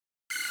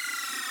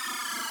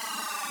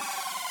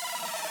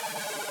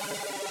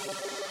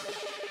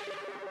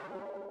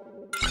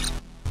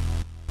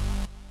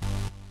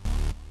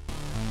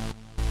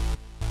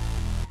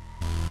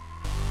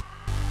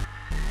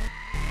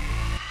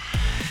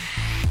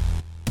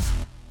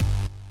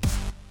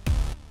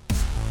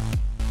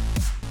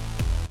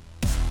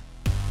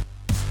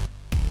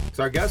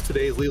So our guest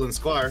today is Leland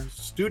Sklar,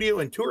 studio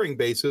and touring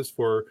bassist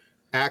for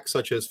acts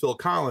such as Phil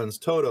Collins,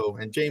 Toto,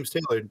 and James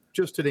Taylor,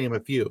 just to name a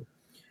few.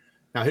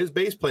 Now, his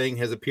bass playing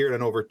has appeared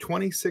on over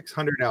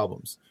 2,600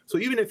 albums. So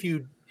even if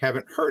you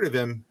haven't heard of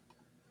him,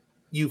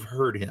 you've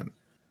heard him.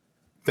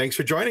 Thanks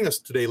for joining us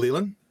today,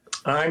 Leland.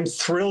 I'm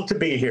thrilled to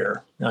be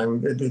here.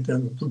 I've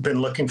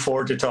been looking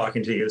forward to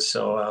talking to you,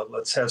 so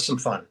let's have some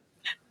fun.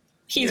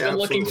 He's been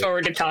looking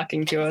forward to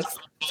talking to us.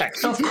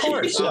 Of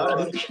course.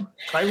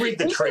 I read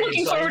the trades.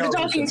 Looking forward to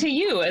talking to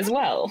you as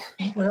well.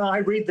 Well, I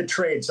read the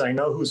trades. I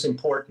know who's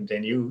important,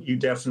 and you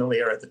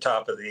definitely are at the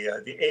top of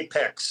the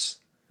apex.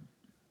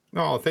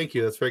 Oh, thank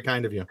you. That's very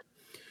kind of you.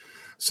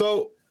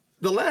 So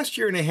the last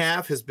year and a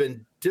half has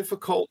been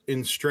difficult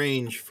and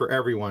strange for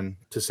everyone,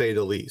 to say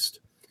the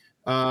least.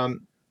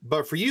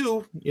 But for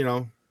you,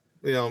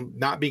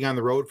 not being on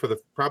the road for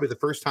probably the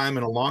first time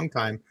in a long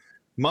time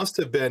must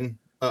have been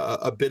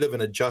a bit of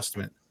an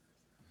adjustment.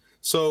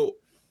 So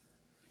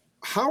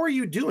how are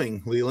you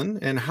doing, Leland?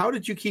 And how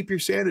did you keep your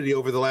sanity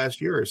over the last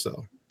year or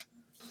so?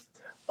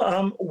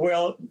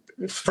 Well,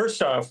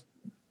 first off,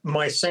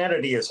 my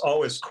sanity is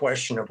always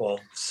questionable,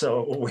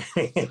 so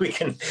we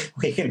can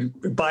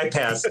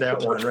bypass that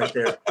one right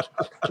there.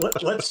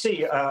 Let's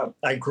see.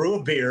 I grew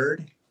a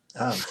beard.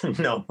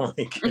 No,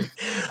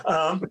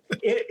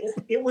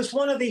 it was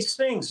one of these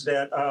things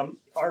that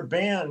our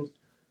band,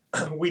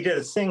 we did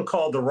a thing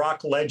called the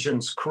Rock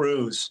Legends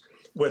Cruise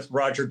with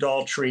Roger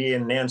Daltrey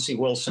and Nancy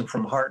Wilson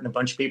from Heart and a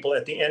bunch of people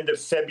at the end of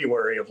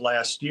February of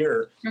last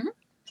year. Mm-hmm.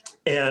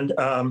 And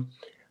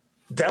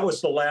that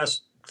was the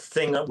last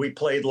thing that we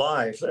played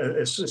live.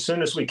 As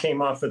soon as we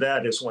came off of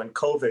that is when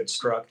COVID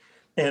struck.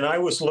 And I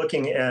was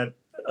looking at,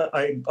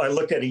 I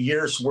looked at a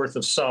year's worth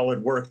of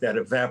solid work that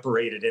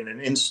evaporated in an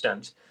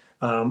instant,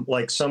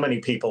 like so many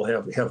people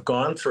have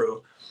gone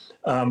through.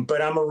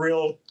 But I'm a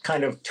real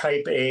kind of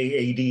type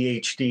A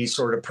ADHD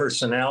sort of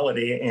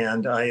personality.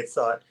 And I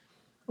thought,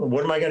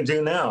 what am I going to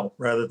do now?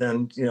 Rather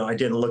than, I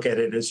didn't look at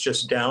it as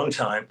just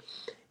downtime.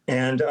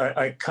 And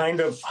I kind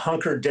of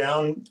hunkered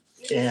down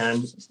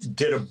and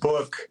did a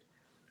book,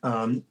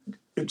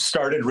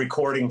 started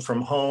recording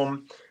from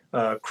home,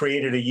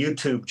 created a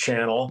YouTube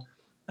channel,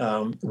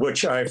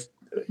 which I've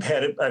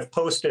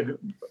posted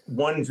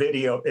one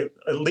video,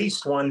 at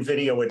least one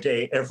video a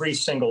day, every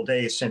single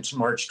day since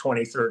March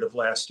 23rd of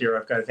last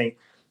year. I think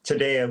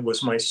today it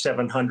was my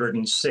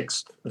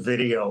 706th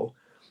video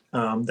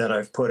that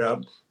I've put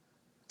up.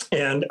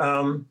 And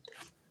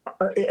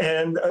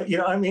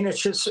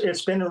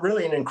it's been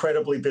really an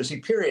incredibly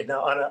busy period.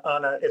 Now,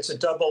 it's a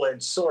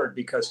double-edged sword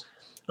because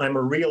I'm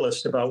a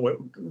realist about what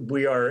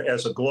we are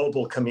as a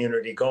global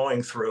community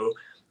going through.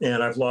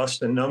 And I've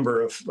lost a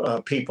number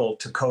of people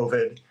to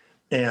COVID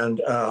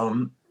and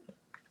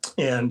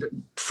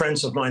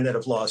friends of mine that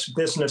have lost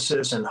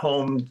businesses and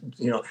home,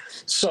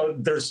 so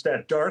there's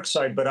that dark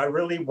side. But I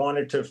really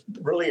wanted to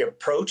really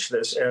approach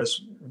this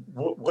as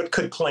what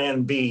could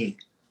plan B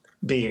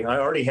be? I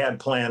already had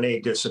plan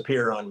A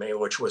disappear on me,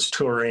 which was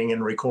touring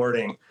and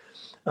recording.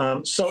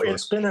 So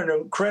It's been an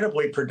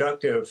incredibly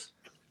productive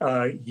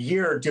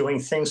year doing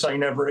things I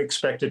never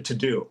expected to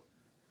do.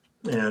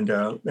 And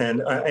now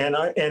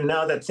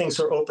that things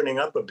are opening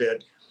up a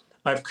bit,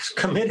 I've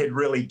committed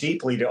really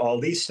deeply to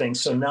all these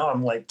things. So now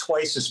I'm like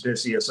twice as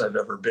busy as I've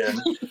ever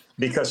been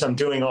because I'm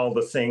doing all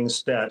the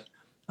things that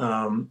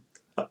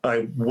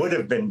I would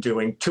have been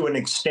doing to an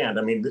extent.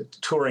 I mean, the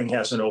touring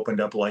hasn't opened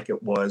up like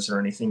it was or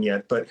anything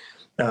yet, but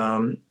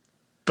I'm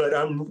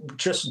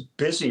just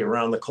busy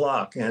around the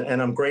clock,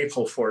 and I'm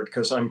grateful for it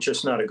because I'm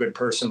just not a good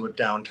person with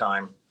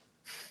downtime.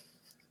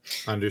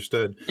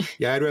 Understood.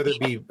 Yeah,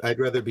 I'd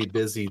rather be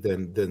busy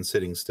than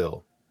sitting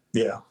still.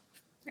 Yeah.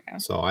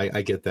 So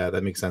I get that.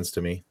 That makes sense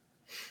to me.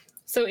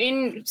 So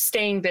in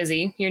staying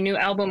busy, your new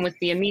album with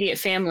the immediate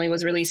family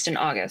was released in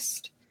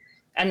August.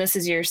 And this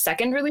is your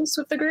second release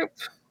with the group,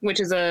 which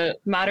is a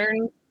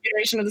modern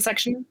iteration of the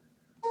section?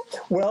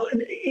 Well,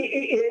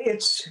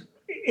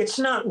 it's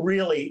not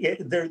really.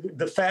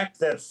 The fact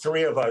that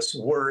three of us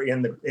were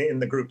in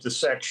the group, the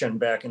section,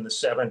 back in the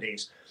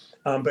 70s,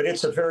 but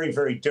it's a very,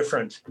 very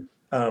different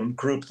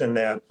group than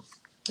that.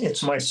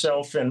 It's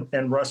myself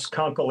and Russ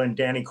Kunkel and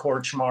Danny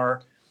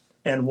Korchmar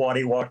and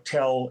Waddy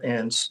Wachtel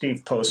and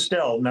Steve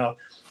Postel. Now,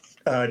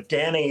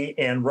 Danny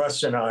and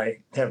Russ and I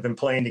have been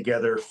playing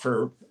together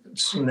for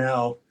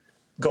now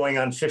going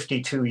on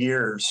 52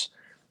 years.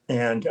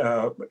 And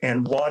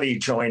Waddy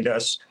joined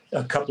us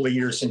a couple of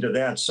years into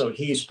that. So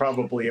he's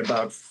probably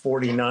about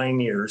 49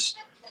 years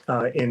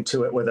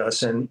into it with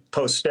us. And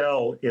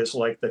Postel is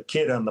like the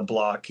kid on the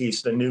block.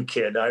 He's the new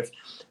kid. I've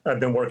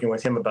been working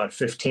with him about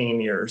 15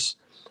 years.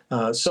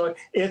 So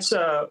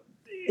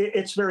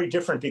it's very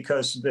different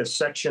because this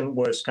section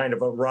was kind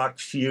of a rock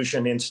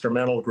fusion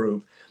instrumental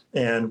group.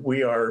 And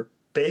we are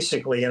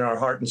basically in our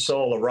heart and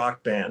soul a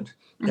rock band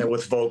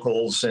with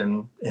vocals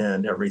and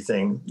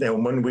everything.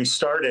 And when we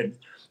started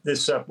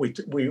this up,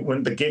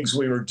 when the gigs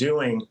we were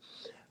doing,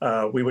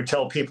 we would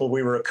tell people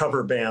we were a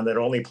cover band that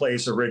only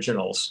plays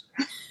originals.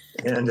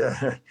 And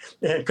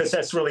because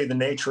that's really the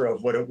nature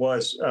of what it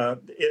was.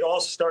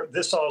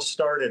 This all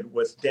started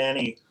with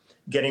Danny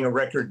getting a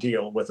record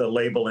deal with a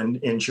label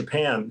in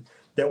Japan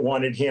that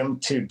wanted him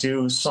to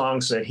do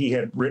songs that he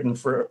had written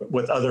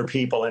with other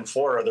people and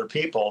for other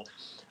people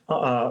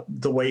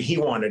the way he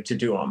wanted to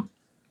do them.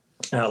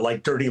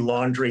 Like Dirty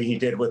Laundry he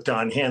did with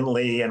Don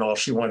Henley, and All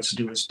She Wants to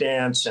Do Is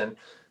Dance, and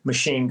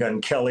Machine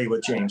Gun Kelly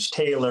with James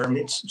Taylor. I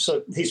mean,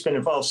 so he's been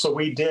involved. So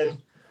we did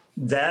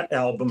that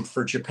album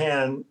for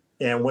Japan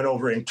and went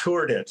over and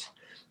toured it,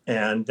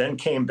 and then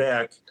came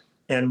back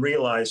and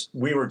realized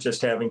we were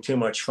just having too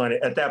much fun.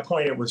 At that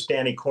point, it was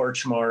Danny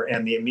Korchmar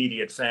and the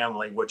Immediate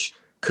Family, which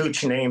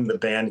Cooch named the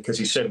band because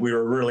he said we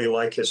were really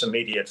like his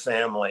immediate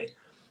family.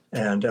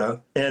 And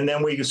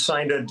then we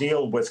signed a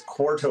deal with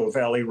Quarto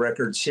Valley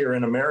Records here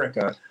in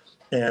America,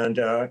 and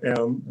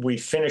we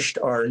finished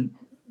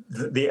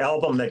the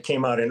album that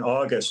came out in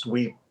August.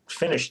 We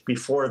finished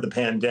before the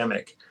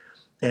pandemic,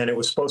 and it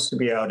was supposed to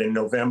be out in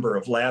November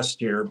of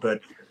last year,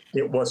 but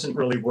it wasn't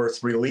really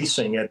worth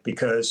releasing it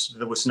because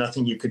there was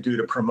nothing you could do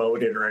to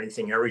promote it or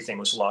anything. Everything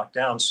was locked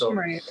down. So,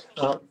 Right.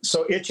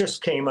 So it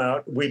just came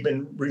out. We've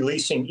been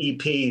releasing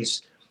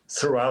EPs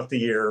throughout the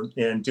year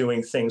and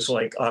doing things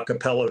like a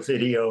cappella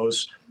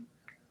videos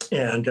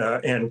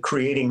and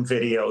creating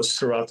videos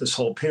throughout this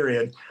whole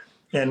period.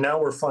 And now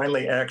we're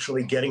finally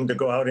actually getting to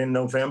go out in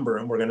November,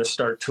 and we're going to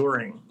start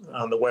touring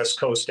on the West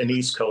Coast and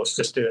East Coast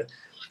just to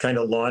kind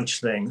of launch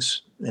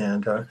things.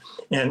 And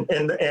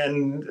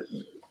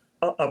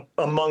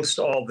amongst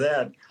all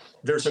that,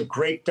 there's a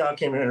great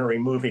documentary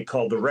movie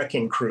called The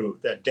Wrecking Crew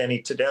that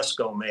Denny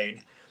Tedesco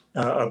made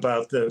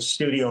about the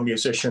studio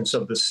musicians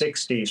of the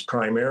 60s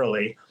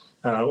primarily,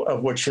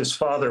 of which his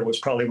father was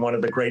probably one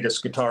of the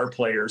greatest guitar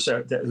players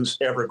who's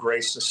ever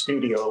graced the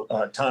studio,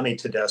 Tommy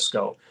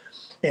Tedesco.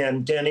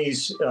 And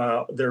Denny's,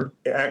 they're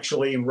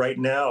actually right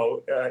now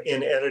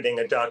in editing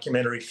a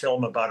documentary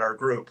film about our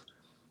group,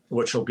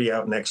 which will be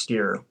out next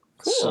year.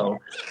 Cool.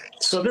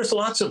 So there's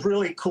lots of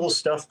really cool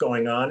stuff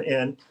going on.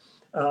 And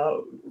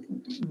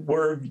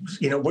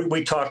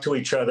we talk to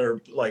each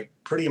other like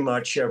pretty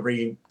much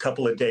every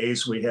couple of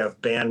days. We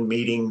have band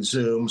meeting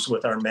Zooms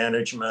with our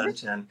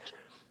management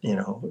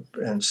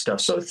and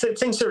stuff. So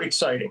things are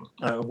exciting.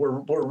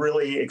 We're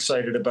really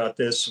excited about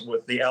this.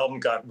 The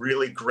album got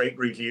really great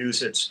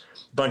reviews. It's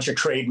a bunch of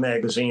trade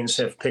magazines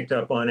have picked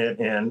up on it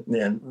and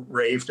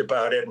raved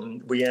about it.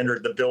 And we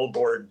entered the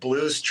Billboard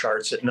Blues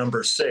charts at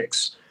number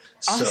 6.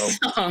 Awesome.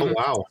 Oh,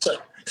 wow.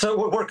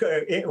 So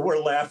we're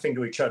laughing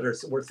to each other.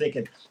 So we're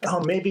thinking, oh,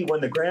 maybe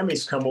when the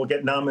Grammys come, we'll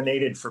get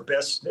nominated for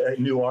Best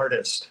New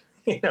Artist.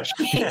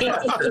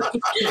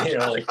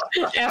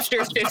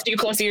 After 50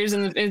 plus years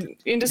in the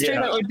industry,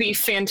 that would be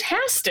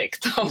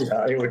fantastic, though.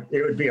 Yeah,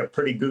 it would be a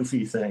pretty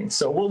goofy thing.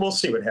 So we'll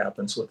see what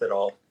happens with it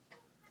all.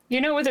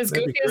 With as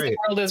goofy as the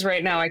world is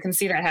right now, I can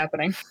see that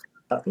happening.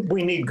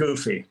 We need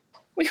goofy.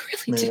 We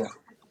really do.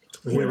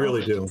 We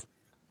really do.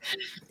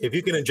 If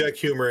you can inject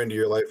humor into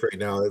your life right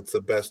now, it's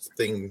the best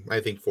thing, I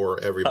think, for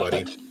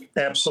everybody.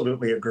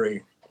 Absolutely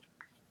agree.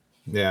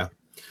 Yeah.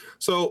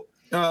 So,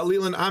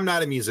 Leland, I'm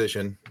not a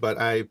musician, but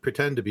I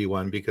pretend to be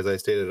one because I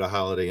stayed at a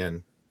Holiday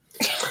Inn.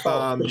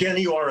 Again,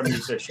 you are a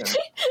musician.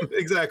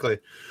 Exactly.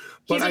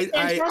 He's a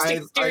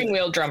fantastic steering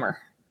wheel drummer.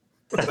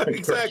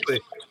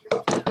 Exactly.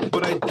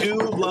 But I do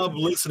love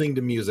listening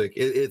to music.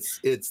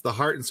 It's the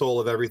heart and soul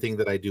of everything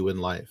that I do in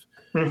life.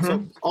 Mm-hmm.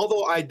 So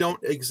although I don't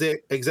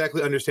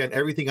exactly understand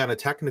everything on a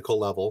technical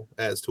level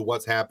as to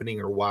what's happening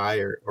or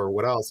why or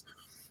what else,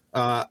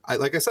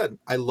 like I said,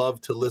 I love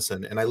to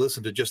listen, and I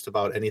listen to just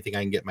about anything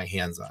I can get my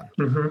hands on.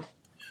 Mm-hmm.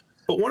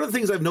 But one of the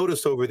things I've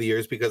noticed over the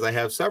years, because I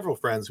have several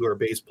friends who are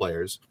bass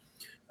players,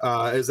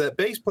 is that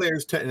bass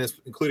players,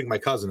 including my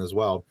cousin as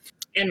well.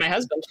 And my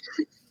husband.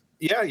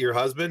 Yeah, your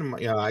husband.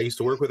 I used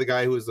to work with a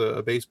guy who was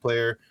a bass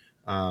player.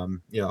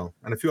 And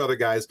a few other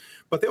guys,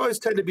 but they always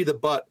tend to be the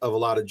butt of a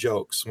lot of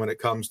jokes when it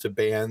comes to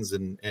bands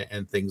and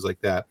things like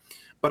that.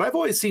 But I've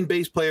always seen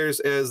bass players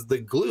as the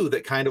glue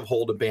that kind of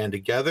hold a band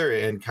together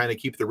and kind of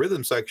keep the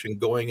rhythm section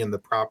going in the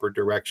proper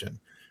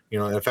direction,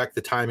 and affect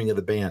the timing of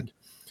the band.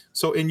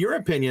 So in your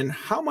opinion,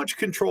 how much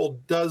control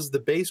does the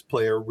bass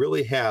player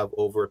really have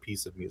over a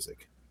piece of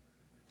music?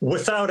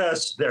 Without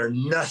us, they're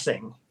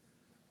nothing.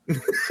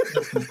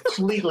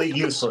 Completely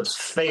useless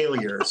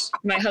failures.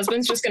 My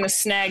husband's just going to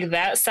snag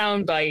that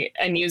soundbite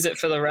and use it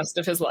for the rest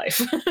of his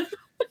life.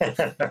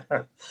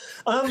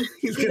 I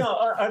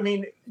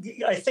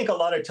think a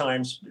lot of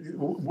times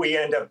we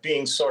end up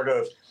being sort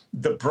of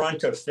the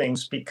brunt of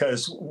things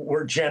because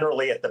we're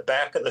generally at the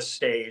back of the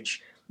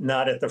stage,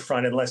 not at the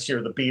front, unless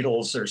you're the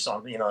Beatles or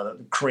something,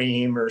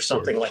 Cream or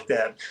something like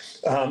that.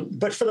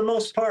 But for the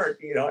most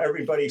part,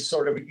 everybody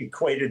sort of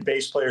equated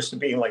bass players to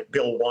being like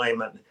Bill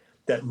Wyman,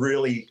 that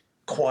really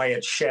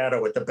quiet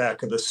shadow at the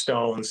back of the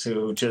Stones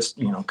who just,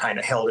 kind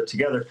of held it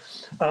together.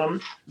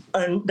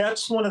 And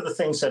that's one of the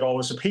things that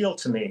always appealed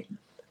to me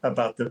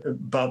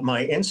about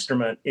my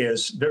instrument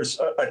is there's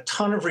a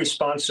ton of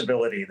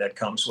responsibility that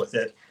comes with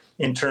it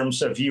in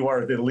terms of you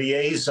are the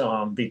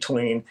liaison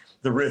between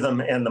the rhythm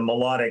and the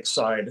melodic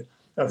side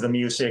of the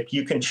music.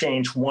 You can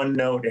change one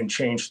note and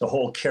change the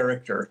whole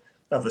character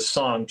of a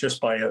song just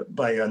by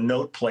a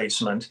note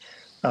placement.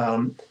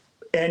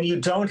 And you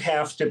don't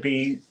have to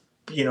be,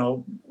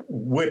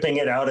 whipping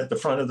it out at the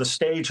front of the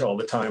stage all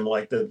the time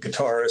like the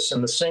guitarists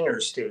and the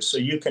singers do. So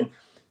you can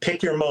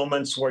pick your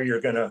moments where you're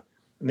going to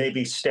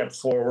maybe step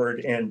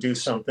forward and do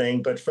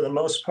something. But for the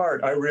most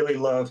part, I really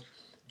love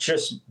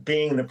just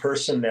being the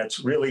person that's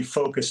really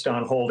focused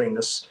on holding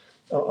this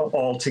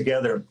all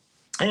together.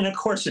 And of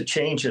course, it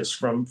changes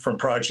from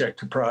project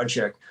to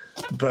project.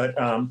 But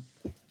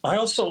I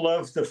also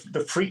love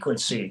the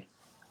frequency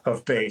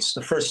of bass.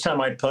 The first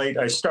time I played,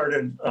 I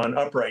started on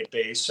upright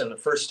bass, and the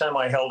first time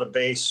I held a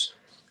bass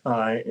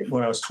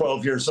when I was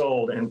 12 years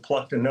old and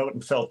plucked a note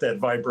and felt that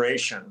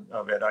vibration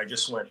of it, I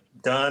just went,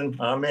 done,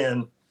 I'm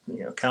in,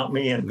 count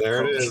me in.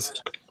 There it is.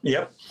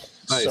 Yep.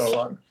 Nice.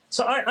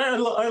 So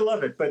I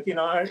love it, but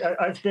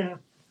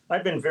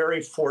I've been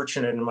very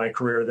fortunate in my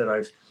career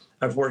that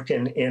I've worked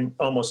in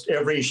almost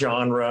every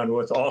genre and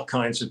with all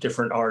kinds of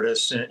different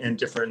artists and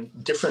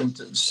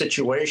different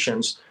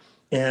situations.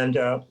 And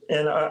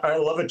I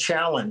love a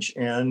challenge,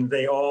 and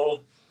they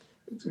all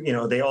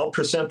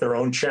present their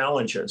own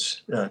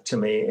challenges to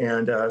me.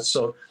 And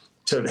so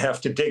to have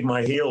to dig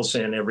my heels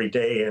in every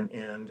day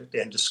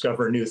and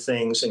discover new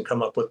things and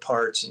come up with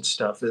parts and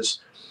stuff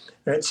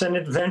it's an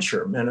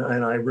adventure. And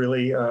I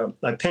really,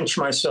 I pinch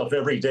myself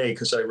every day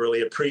because I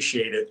really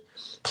appreciate it.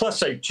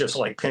 Plus, I just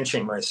like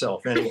pinching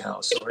myself anyhow.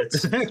 So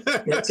it's like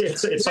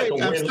a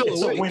win.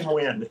 It's a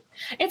win-win.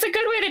 It's a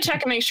good way to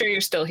check and make sure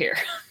you're still here.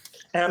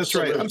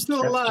 Absolutely. That's right. I'm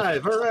still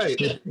alive. All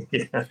right.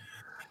 Yeah.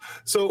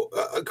 So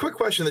a quick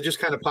question that just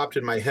kind of popped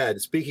in my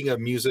head. Speaking of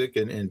music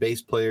and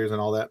bass players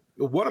and all that,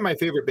 one of my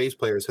favorite bass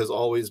players has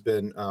always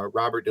been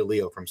Robert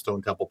DeLeo from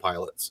Stone Temple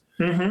Pilots.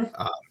 Mm-hmm.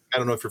 I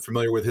don't know if you're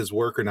familiar with his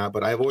work or not,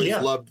 but I've always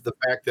loved the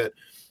fact that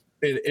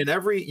in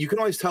every, you can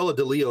always tell a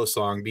DeLeo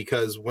song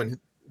because when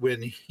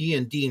he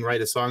and Dean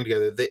write a song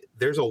together,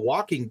 there's a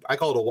walking, I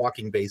call it a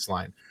walking bass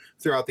line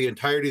throughout the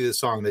entirety of the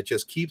song that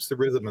just keeps the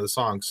rhythm of the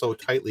song so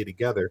tightly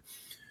together.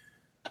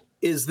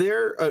 Is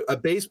there a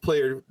bass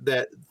player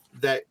that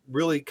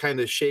really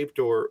kind of shaped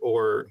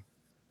or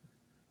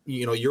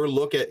your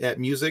look at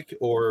music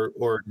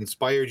or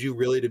inspired you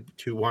really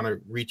to want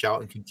to reach out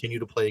and continue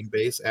to playing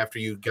bass after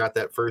you got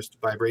that first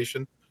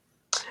vibration?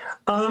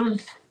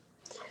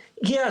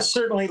 Yeah,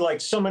 certainly. Like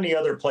so many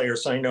other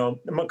players I know,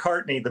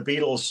 McCartney, the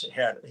Beatles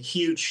had a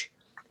huge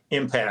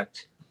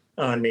impact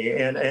on me,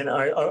 and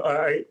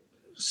I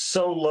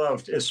so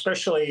loved,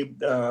 especially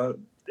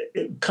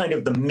kind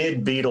of the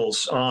mid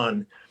Beatles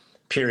on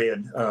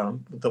period,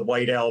 the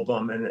White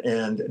Album,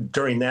 and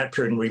during that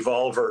period,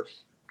 Revolver,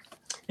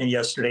 and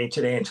Yesterday,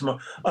 Today, and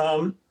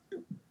Tomorrow.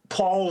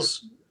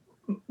 Paul's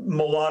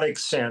melodic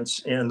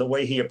sense and the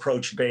way he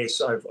approached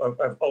bass, I've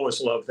always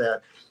loved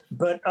that.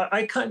 But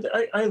I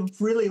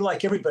really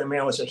like everybody. I mean,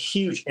 I was a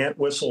huge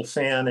Entwistle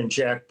fan and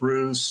Jack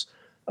Bruce.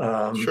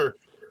 Sure.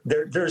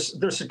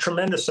 There's a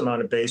tremendous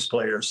amount of bass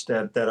players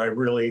that I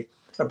really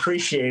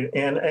appreciate,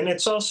 and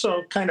it's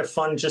also kind of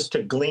fun just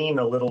to glean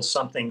a little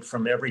something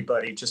from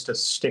everybody, just to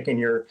stick in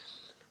your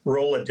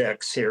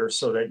Rolodex here,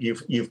 so that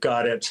you've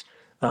got it.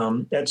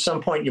 At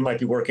some point, you might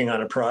be working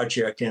on a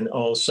project, and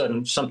all of a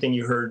sudden, something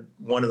you heard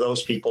one of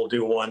those people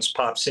do once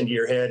pops into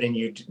your head, and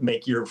you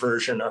make your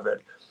version of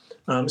it.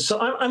 So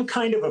I'm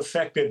kind of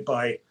affected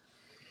by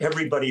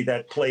everybody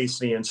that plays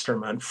the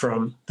instrument,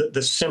 from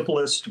the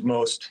simplest,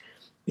 most,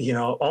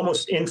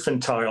 almost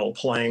infantile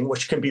playing,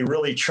 which can be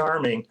really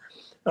charming,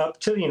 up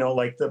to,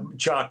 like the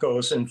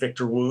Jockos and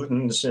Victor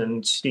Wootens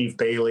and Steve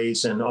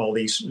Baileys and all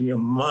these,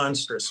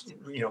 monstrous,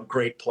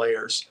 great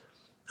players.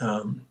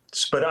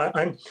 But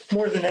I'm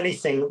more than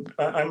anything,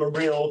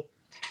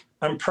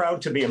 I'm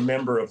proud to be a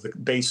member of the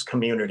bass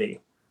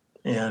community.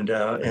 And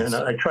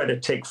I try to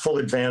take full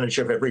advantage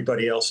of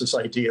everybody else's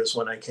ideas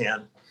when I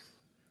can.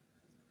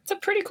 It's a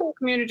pretty cool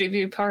community to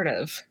be part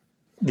of.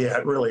 Yeah,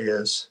 it really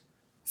is.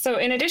 So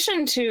in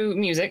addition to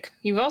music,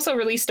 you've also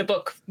released a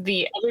book,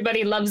 The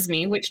Everybody Loves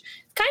Me, which is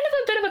kind of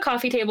a bit of a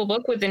coffee table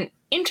book with an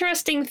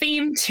interesting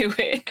theme to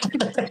it.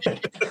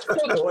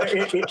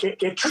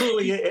 It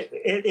truly,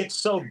 it's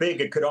so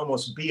big it could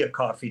almost be a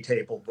coffee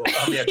table book.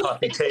 I mean, a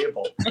coffee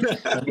table.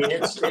 I mean,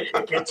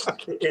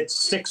 it's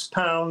 6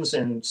 pounds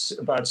and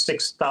about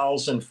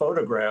 6,000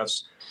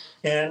 photographs,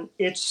 and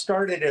it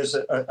started as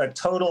a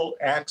total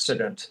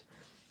accident.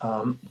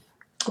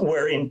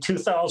 Where in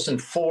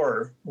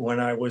 2004,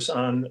 when I was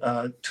on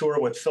tour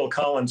with Phil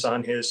Collins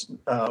on his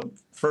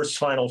first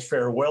final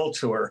farewell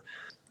tour,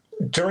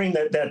 during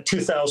that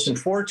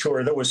 2004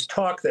 tour, there was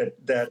talk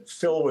that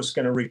Phil was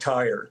going to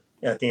retire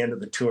at the end of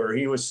the tour.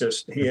 He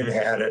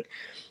had it.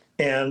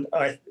 And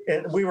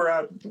we were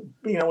out,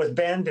 with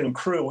band and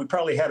crew. We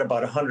probably had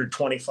about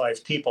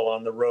 125 people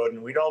on the road,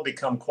 and we'd all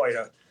become quite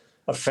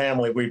a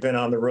family. We'd been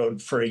on the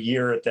road for a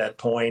year at that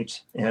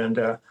point. And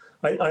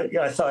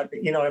I thought,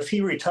 if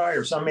he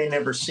retires, I may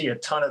never see a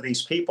ton of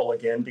these people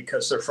again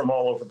because they're from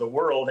all over the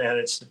world, and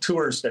it's the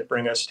tours that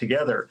bring us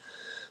together.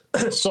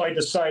 So I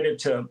decided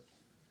to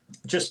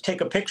just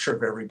take a picture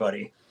of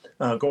everybody.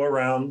 go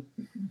around,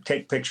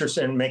 take pictures,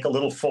 and make a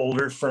little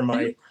folder for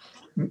my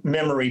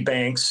memory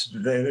banks.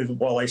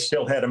 While I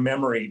still had a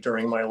memory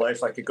during my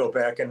life, I could go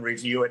back and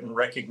review it and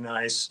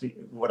recognize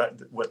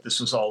what this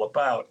was all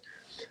about.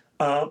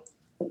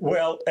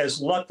 Well,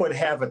 as luck would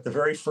have it, the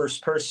very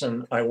first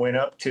person I went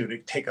up to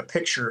take a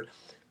picture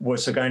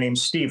was a guy named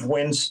Steve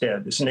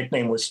Winstead. His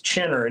nickname was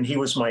Chinner, and he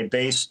was my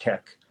bass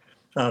tech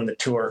on the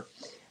tour.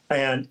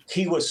 And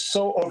he was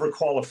so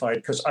overqualified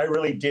because I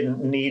really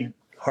didn't need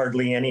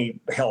hardly any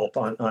help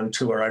on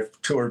tour. I've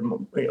toured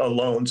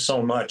alone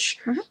so much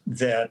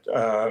that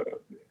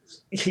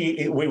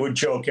we would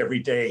joke every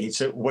day. He'd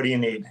say, "What do you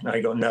need?" And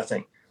I go,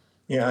 "Nothing."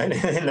 Yeah, and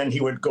then he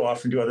would go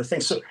off and do other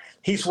things. So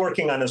he's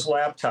working on his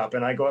laptop,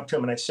 and I go up to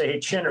him and I say, "Hey,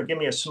 Chinner, give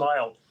me a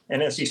smile."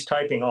 And as he's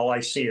typing, all I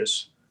see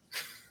is,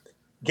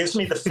 gives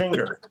me the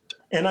finger.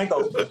 And I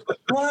go,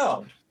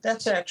 "Wow,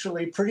 that's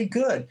actually pretty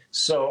good."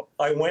 So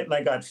I went and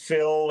I got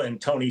Phil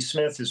and Tony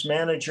Smith, his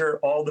manager,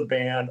 all the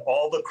band,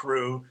 all the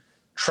crew,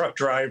 truck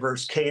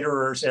drivers,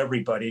 caterers,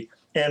 everybody,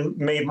 and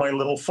made my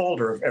little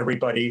folder of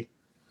everybody,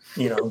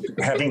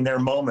 having their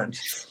moment.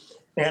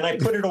 And I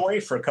put it away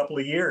for a couple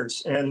of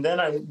years. And then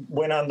I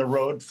went on the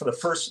road for the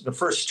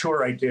first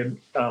tour I did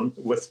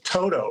with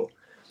Toto.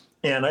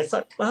 And I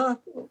thought,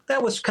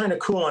 that was kind of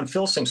cool on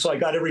Phil's thing. So I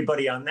got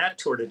everybody on that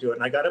tour to do it.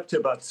 And I got up to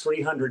about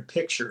 300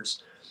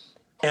 pictures.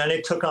 And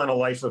it took on a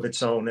life of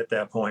its own at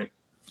that point.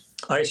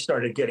 I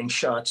started getting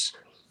shots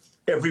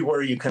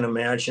everywhere you can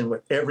imagine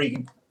with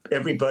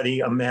everybody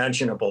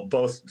imaginable,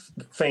 both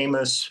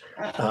famous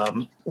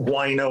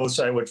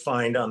winos I would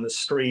find on the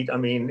street. I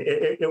mean,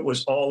 it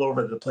was all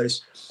over the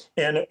place,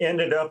 and it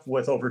ended up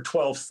with over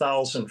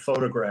 12,000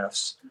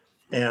 photographs.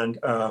 And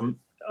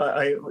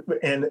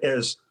and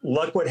as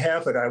luck would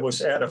have it, I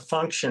was at a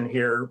function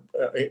here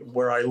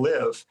where I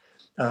live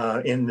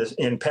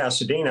in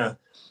Pasadena,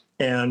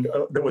 and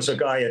there was a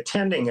guy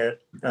attending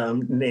it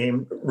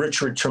named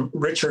Richard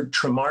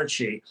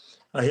Tremarchi.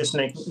 His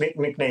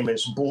nickname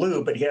is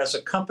Blue, but he has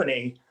a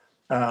company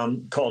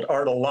called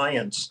Art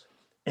Alliance.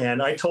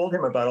 And I told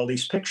him about all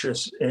these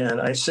pictures.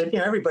 And I said,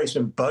 everybody's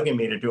been bugging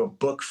me to do a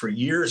book for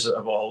years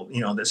of all,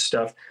 this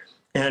stuff.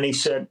 And he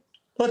said,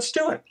 "Let's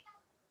do it.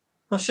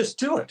 Let's just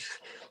do it."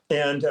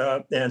 And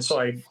so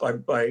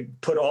I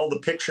put all the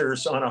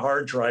pictures on a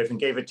hard drive and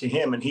gave it to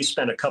him. And he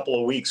spent a couple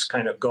of weeks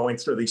kind of going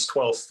through these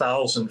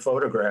 12,000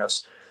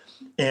 photographs.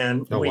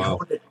 And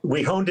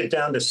we honed it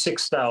down to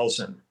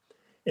 6,000.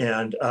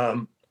 And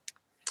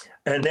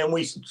then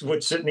we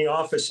would sit in the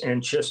office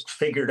and just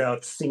figured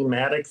out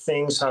thematic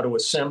things, how to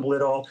assemble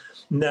it all.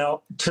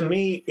 Now, to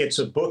me, it's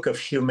a book of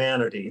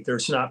humanity.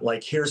 There's not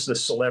like, here's the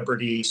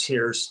celebrities,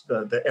 here's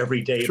the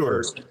everyday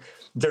person.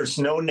 There's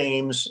no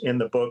names in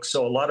the book.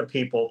 So a lot of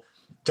people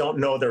don't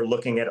know they're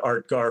looking at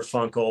Art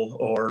Garfunkel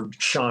or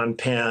Sean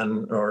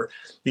Penn or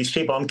these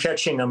people. I'm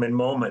catching them in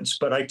moments,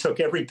 but I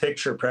took every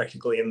picture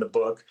practically in the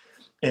book.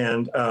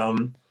 And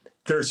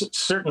there's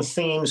certain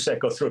themes that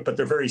go through it, but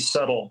they're very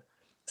subtle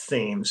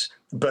themes.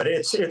 But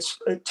it's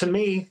to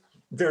me,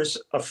 there's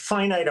a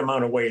finite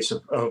amount of ways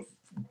of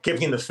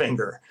giving the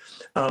finger.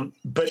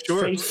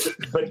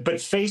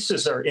 But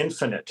faces are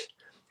infinite.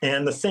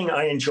 And the thing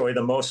I enjoy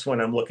the most when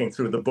I'm looking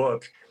through the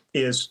book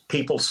is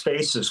people's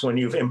faces when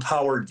you've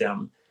empowered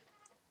them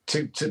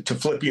to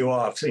flip you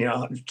off.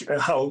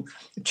 How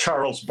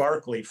Charles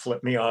Barkley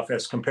flipped me off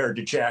as compared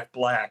to Jack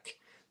Black.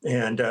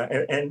 And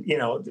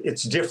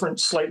it's different,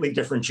 slightly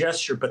different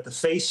gesture, but the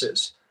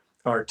faces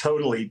are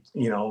totally,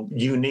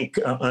 unique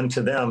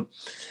unto them.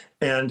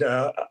 And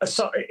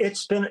so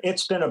it's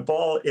been a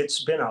ball.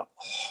 It's been a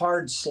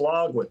hard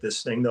slog with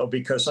this thing, though,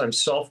 because I'm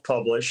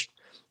self-published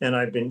and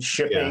I've been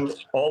shipping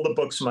all the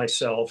books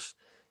myself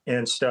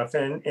and stuff.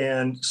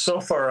 And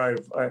so far,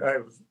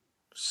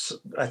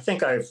 I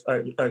think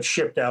I've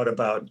shipped out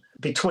about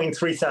between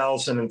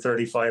 3,000 and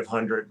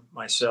 3,500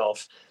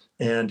 myself.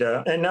 And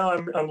now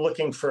I'm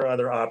looking for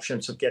other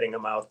options of getting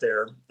them out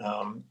there,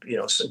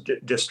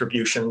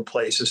 distribution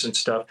places and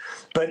stuff.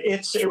 But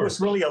it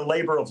was really a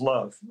labor of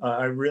love.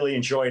 I really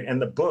enjoyed it.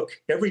 And the book,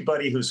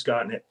 everybody who's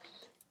gotten it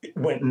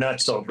went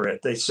nuts over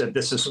it. They said,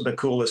 "This is the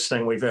coolest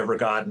thing we've ever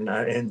gotten."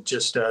 And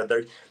just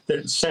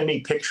they send me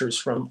pictures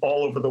from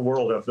all over the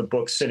world of the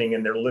book sitting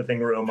in their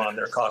living room on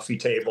their coffee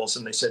tables.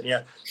 And they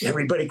said,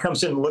 everybody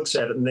comes in and looks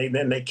at it, and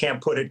then they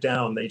can't put it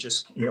down. They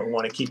just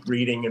want to keep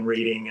reading and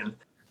reading. And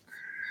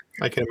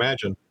I can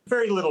imagine.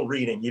 Very little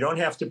reading. You don't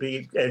have to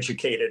be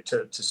educated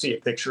to see a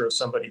picture of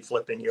somebody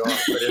flipping you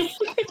off, but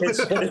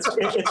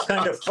it's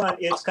kind of fun.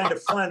 It's kind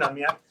of fun. I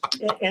mean,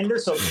 and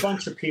there's a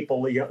bunch of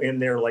people in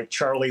there, like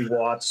Charlie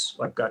Watts.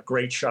 I've got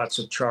great shots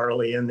of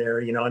Charlie in there,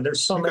 and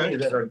there's so many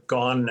that are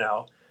gone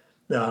now.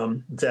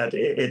 That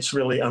it's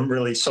really, I'm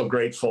really so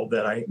grateful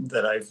that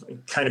I've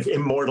kind of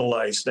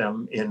immortalized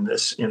them in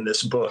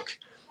this book.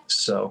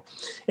 So,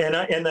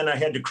 and then I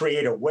had to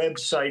create a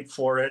website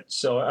for it.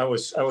 So I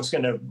was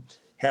going to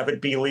have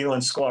it be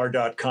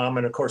lelandsklar.com.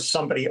 And of course,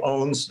 somebody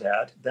owns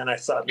that. Then I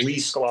thought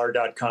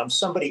leesklar.com.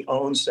 Somebody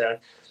owns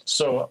that.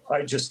 So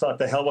I just thought,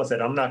 the hell with it.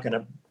 I'm not going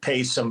to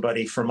pay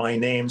somebody for my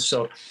name.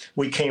 So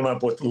we came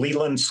up with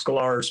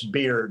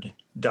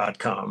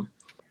LelandSklarsBeard.com.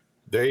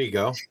 There you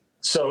go.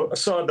 So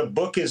the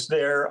book is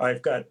there.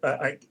 I've got,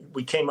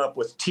 we came up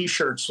with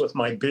T-shirts with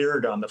my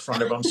beard on the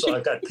front of them. So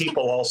I've got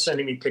people all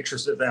sending me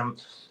pictures of them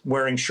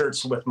wearing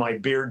shirts with my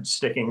beard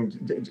sticking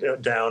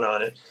down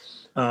on it.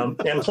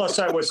 And plus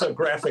I was a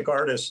graphic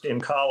artist in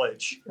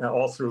college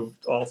all through.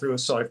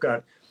 So I've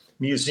got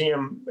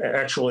museum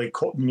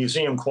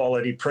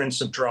quality prints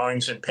of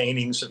drawings and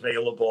paintings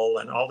available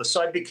and all this.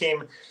 So I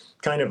became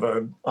kind of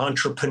an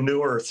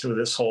entrepreneur through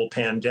this whole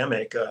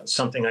pandemic,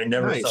 something I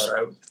never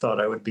thought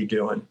I would be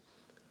doing.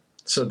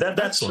 So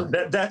that's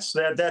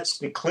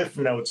the Cliff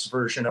Notes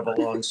version of a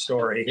long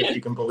story, if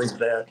you can believe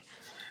that.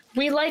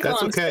 We like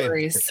long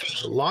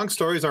stories. Long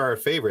stories are our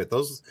favorite.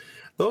 Those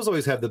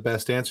always have the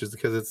best answers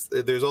because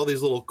there's all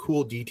these little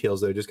cool details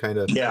that are just kind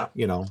of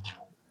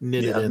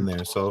knitted in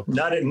there. So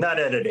not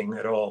editing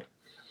at all.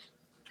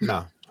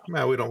 No,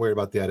 we don't worry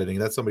about the editing.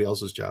 That's somebody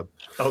else's job.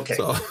 Okay.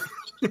 So,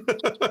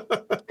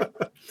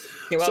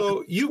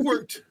 so you've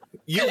worked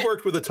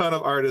with a ton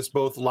of artists,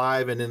 both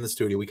live and in the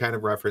studio. We kind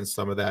of referenced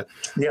some of that.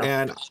 Yeah.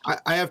 And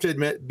I have to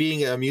admit,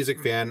 being a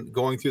music fan,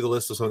 going through the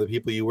list of some of the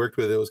people you worked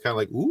with, it was kind of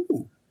like,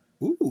 ooh.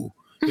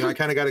 I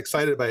kind of got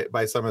excited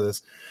by some of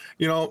this,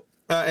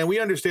 and we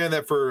understand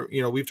that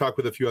we've talked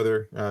with a few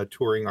other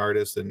touring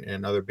artists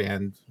and other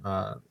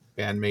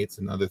bandmates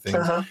and other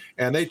things.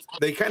 And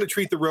they kind of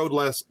treat the road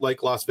less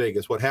like Las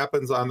Vegas. What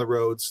happens on the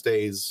road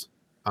stays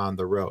on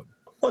the road.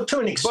 Well, to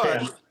an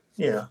extent.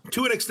 Yeah.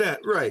 To an extent,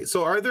 right.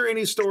 So are there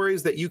any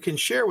stories that you can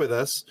share with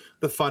us,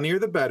 the funnier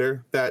the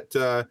better, that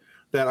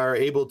are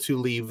able to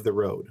leave the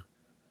road?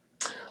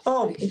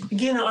 Oh,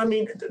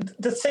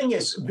 the thing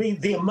is,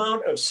 the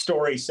amount of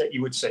stories that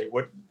you would say,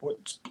 what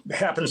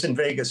happens in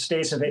Vegas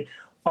stays in Vegas,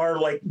 are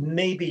like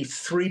maybe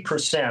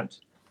 3%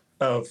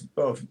 of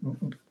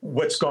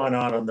what's gone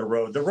on the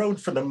road. The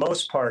road, for the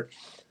most part,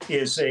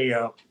 is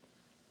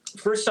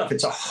first off,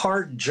 it's a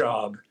hard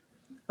job.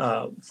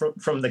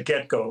 From the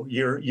get-go,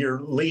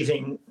 you're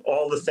leaving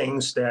all the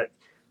things that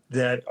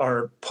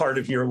are part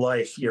of your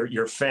life,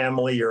 your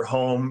family, your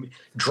home,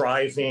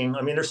 driving.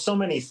 I mean, there's so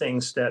many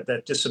things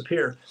that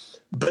disappear,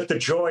 but the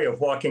joy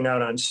of walking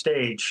out on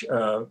stage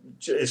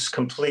is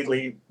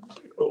completely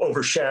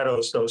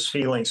overshadows those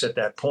feelings at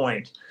that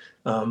point.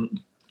 And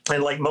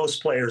like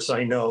most players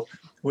I know,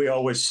 we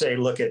always say,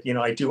 look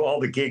I do all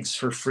the gigs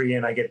for free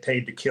and I get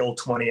paid to kill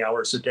 20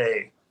 hours a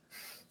day.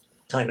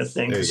 Kind of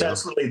thing, because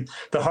that's really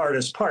the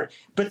hardest part.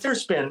 But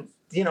there's been,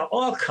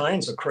 all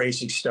kinds of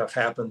crazy stuff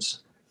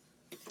happens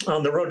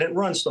on the road. It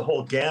runs the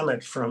whole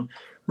gamut from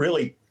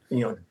really,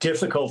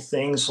 difficult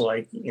things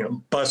like,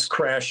 bus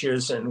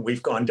crashes, and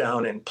we've gone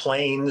down in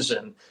planes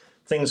and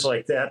things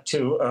like that,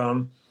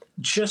 to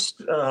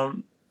just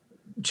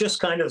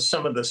kind of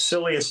some of the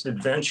silliest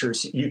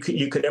adventures you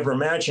could ever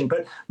imagine.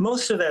 But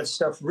most of that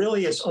stuff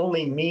really is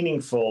only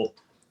meaningful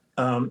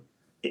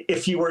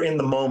if you were in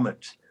the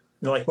moment.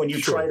 Like when you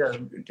try to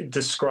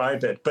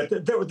describe it.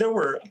 But there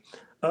were,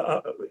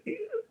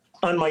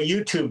 on my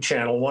YouTube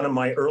channel, one of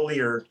my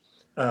earlier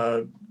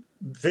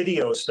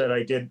videos that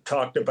I did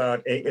talked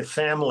about a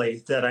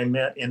family that I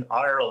met in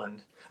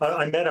Ireland.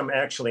 I met them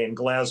actually in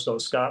Glasgow,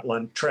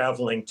 Scotland,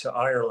 traveling to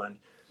Ireland.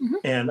 Mm-hmm.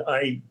 And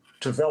I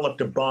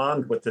developed a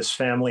bond with this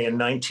family in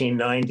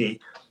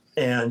 1990.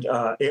 And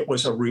it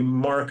was a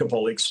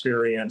remarkable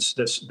experience.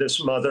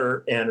 This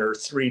mother and her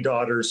 3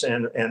 daughters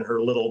and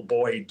her little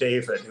boy,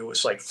 David, who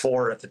was like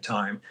 4 at the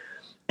time.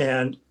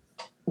 And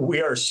we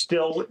are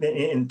still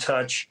in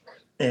touch.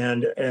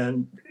 And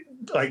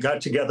I got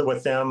together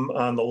with them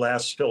on the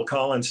last Phil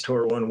Collins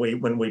tour when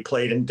we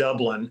played in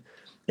Dublin.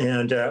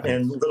 And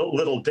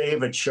little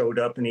David showed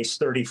up, and he's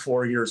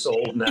 34 years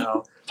old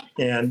now.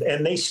 And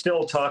they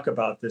still talk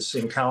about this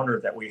encounter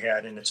that we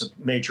had, and it's a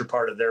major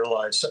part of their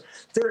lives. So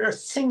there are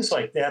things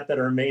like that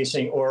are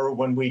amazing. Or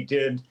when we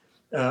did,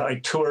 I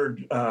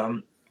toured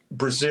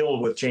Brazil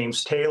with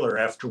James Taylor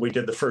after we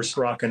did the first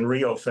Rock in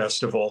Rio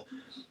festival.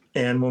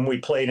 And when we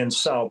played in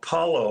Sao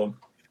Paulo,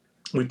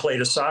 we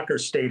played a soccer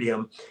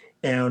stadium,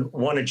 and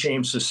one of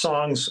James's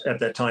songs at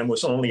that time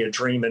was Only a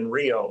Dream in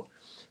Rio.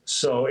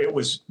 So it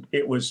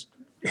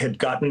had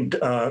gotten,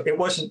 it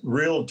wasn't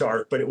real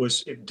dark, but it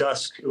was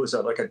dusk. It was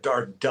like a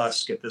dark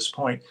dusk at this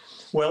point.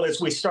 Well, as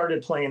we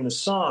started playing the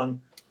song,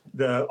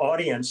 the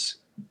audience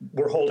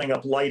were holding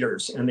up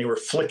lighters, and they were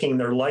flicking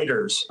their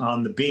lighters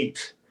on the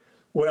beat.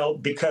 Well,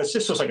 because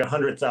this was like a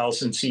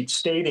 100,000 seat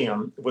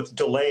stadium with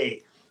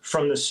delay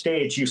from the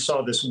stage, you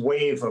saw this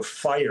wave of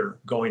fire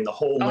going the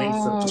whole length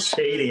of the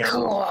stadium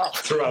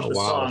throughout the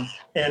song.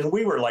 And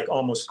we were like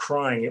almost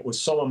crying. It was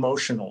so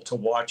emotional to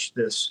watch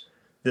this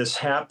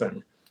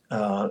happen.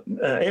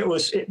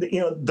 Those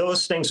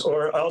things,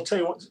 or I'll tell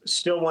you what,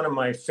 still one of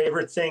my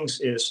favorite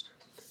things is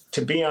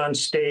to be on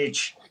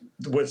stage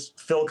with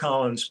Phil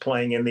Collins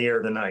playing In the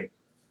Air Tonight.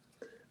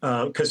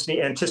 Because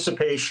the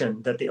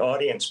anticipation that the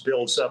audience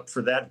builds up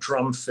for that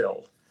drum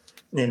fill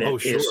in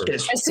it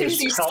as soon as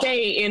you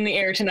say In the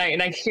Air Tonight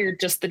and I hear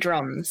just the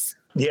drums.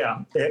 Yeah,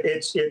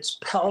 it's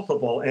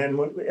palpable,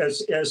 and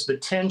as the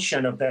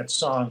tension of that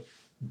song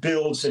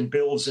builds and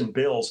builds and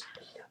builds,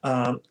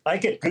 I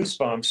get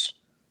goosebumps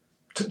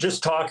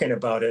just talking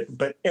about it.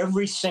 But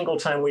every single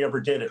time we ever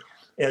did it,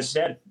 as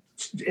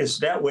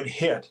that would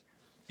hit,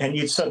 and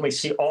you'd suddenly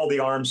see all the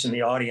arms in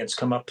the audience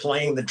come up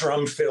playing the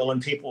drum fill, and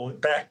people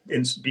back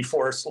in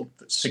before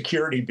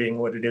security being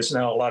what it is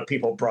now, a lot of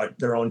people brought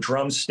their own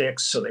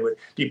drumsticks, so they would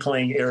be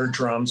playing air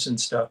drums and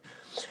stuff.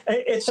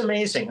 It's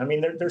amazing. I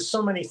mean, there's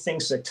so many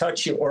things that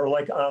touch you. Or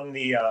like on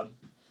the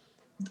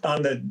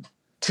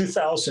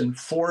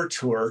 2004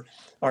 tour,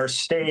 our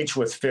stage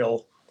with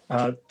Phil,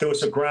 there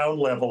was a ground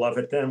level of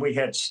it. Then we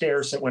had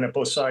stairs that went up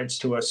both sides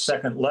to a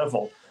second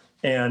level.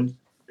 And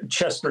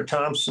Chester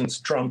Thompson's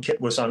drum kit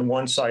was on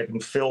one side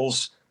and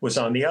Phil's was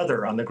on the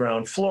other, on the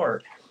ground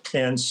floor.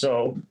 And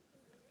so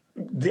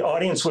the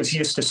audience was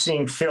used to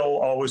seeing Phil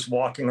always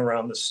walking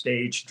around the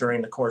stage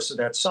during the course of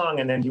that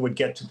song. And then he would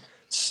get to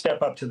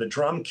step up to the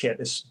drum kit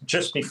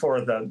just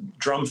before the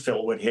drum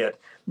fill would hit,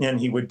 and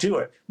he would do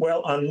it.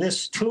 Well, on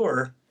this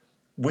tour,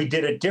 we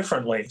did it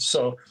differently.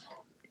 So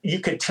you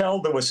could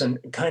tell there was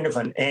kind of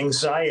an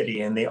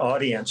anxiety in the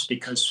audience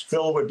because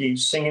Phil would be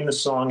singing the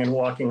song and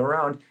walking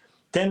around.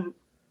 Then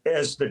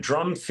as the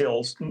drum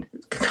fill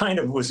kind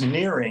of was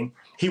nearing,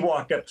 he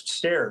walked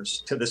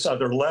upstairs to this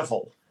other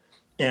level.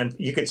 And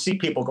you could see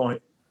people going,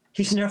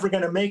 he's never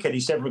going to make it.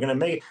 He's never going to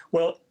make it.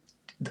 Well,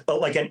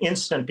 like an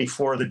instant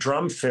before the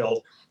drum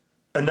fill,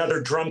 another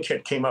drum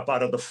kit came up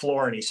out of the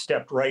floor and he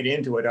stepped right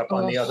into it up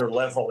on the other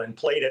level and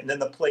played it. And then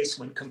the place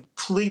went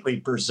completely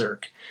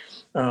berserk.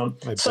 So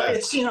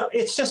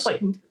it's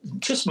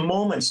just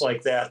moments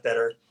like that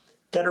are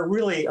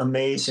really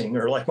amazing.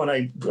 Or like when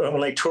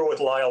I tour with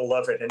Lyle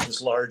Lovett and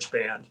his large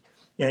band,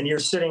 and you're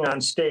sitting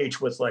on stage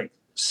with like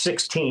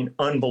 16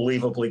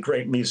 unbelievably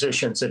great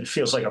musicians, and it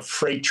feels like a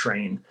freight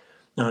train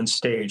on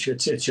stage.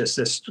 It's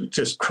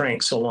just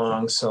cranks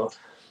along. So.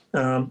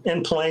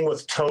 And playing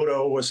with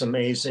Toto was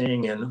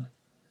amazing, and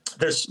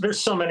there's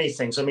so many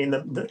things. I mean,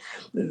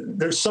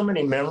 there's so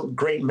many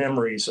great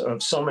memories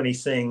of so many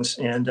things,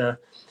 and a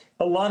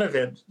lot of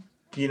it,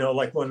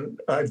 like when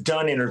I've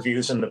done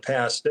interviews in the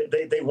past,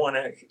 they want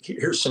to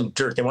hear some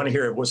dirt. They want to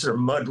hear, was there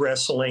mud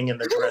wrestling in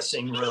the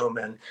dressing room,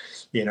 and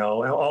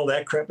all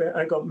that crap.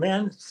 I go,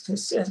 man,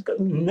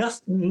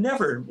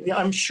 never.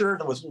 I'm sure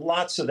there was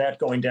lots of that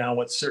going down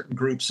with certain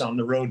groups on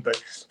the road,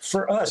 but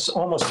for us,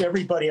 almost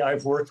everybody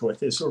I've worked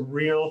with is a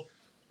real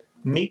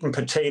meat and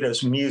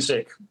potatoes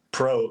music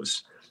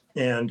pros,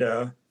 and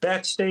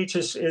backstage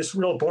is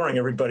real boring.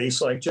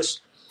 Everybody's like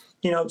just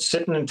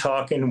sitting and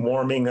talking,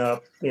 warming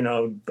up,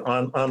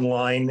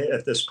 online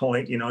at this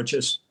point,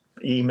 just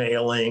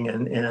emailing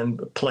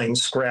and playing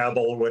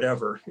Scrabble,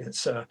 whatever.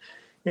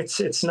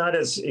 It's not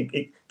as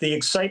the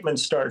excitement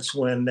starts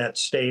when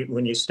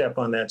you step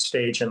on that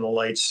stage and the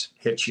lights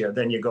hit you.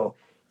 Then you go,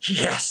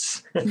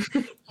 yes,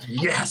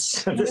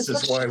 yes, this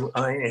is why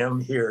I am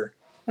here.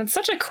 That's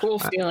such a cool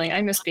feeling.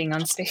 I miss being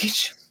on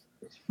stage.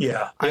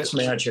 Yeah, it's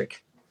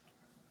magic.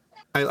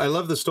 I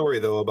love the story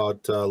though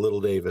about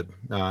little David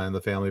and the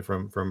family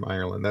from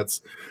Ireland.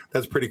 That's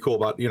pretty cool.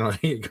 About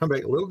you come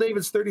back. Little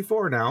David's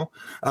 34 now.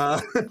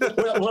 Well,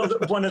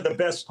 one of the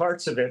best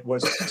parts of it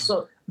was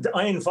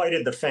I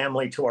invited the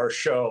family to our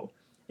show,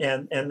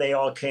 and they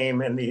all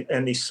came, and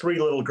these three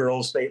little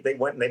girls they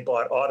went and they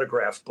bought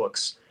autograph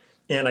books,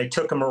 and I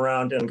took them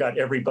around and got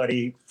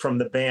everybody from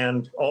the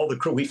band, all the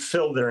crew. We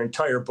filled their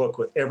entire book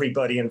with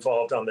everybody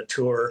involved on the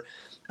tour.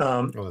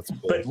 That's cool.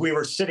 But we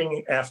were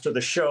sitting after the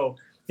show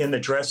in the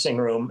dressing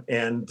room,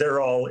 and they're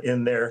all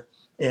in there.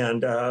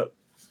 And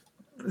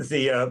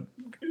the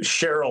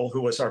Cheryl,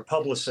 who was our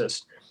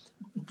publicist,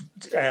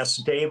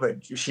 asked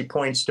David, she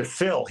points to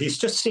Phil. He's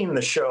just seen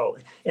the show.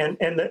 And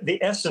the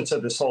essence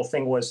of this whole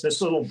thing was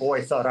this little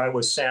boy thought I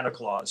was Santa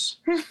Claus.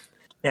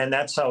 And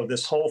that's how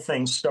this whole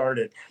thing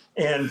started.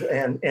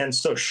 And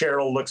so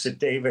Cheryl looks at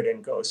David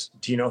and goes,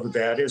 do you know who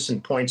that is?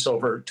 And points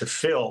over to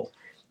Phil.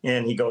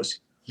 And he goes,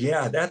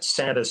 yeah, that's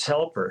Santa's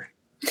helper.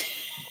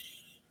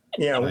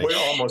 Yeah,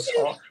 nice.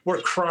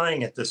 We're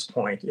crying at this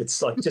point.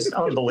 It's like just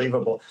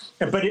unbelievable.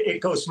 But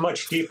it goes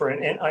much deeper.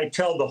 And I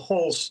tell the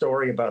whole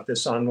story about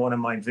this on one of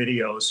my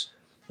videos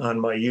on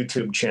my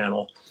YouTube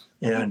channel.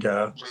 And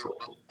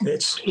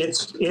it's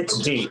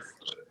deep.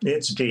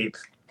 It's deep.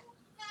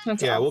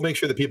 That's awesome. Awesome. We'll make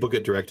sure that people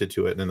get directed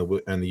to it in the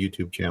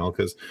YouTube channel,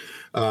 because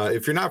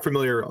if you're not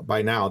familiar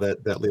by now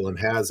that Leland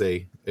has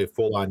a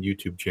full-on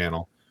YouTube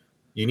channel,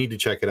 you need to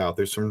check it out.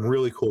 There's some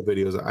really cool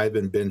videos I've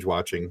been binge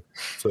watching.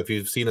 So if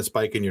you've seen a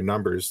spike in your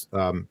numbers,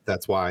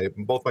 that's why.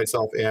 Both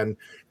myself and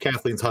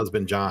Kathleen's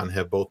husband, John,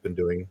 have both been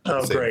doing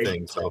the same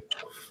thing. So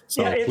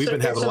yeah, we've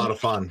been having a lot of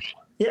fun.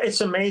 Yeah,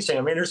 it's amazing.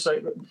 I mean, there's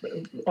like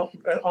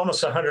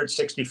almost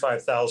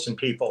 165,000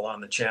 people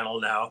on the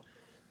channel now.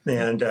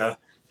 And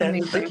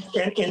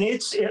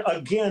it's,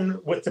 again,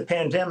 with the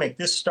pandemic,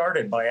 this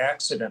started by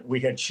accident. We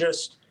had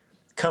just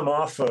come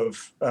off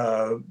of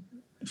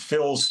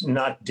Phil's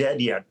Not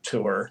Dead Yet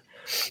tour.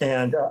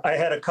 And I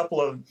had a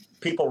couple of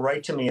people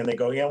write to me and they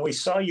go, yeah, we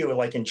saw you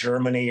like in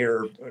Germany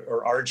or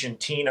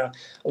Argentina.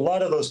 A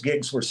lot of those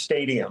gigs were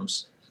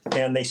stadiums.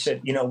 And they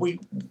said,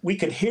 we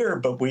could hear,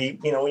 but we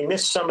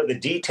missed some of the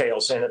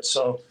details in it.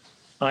 So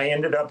I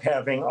ended up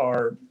having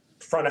our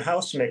front of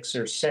house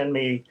mixer send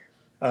me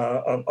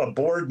a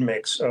board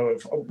mix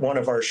of one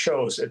of our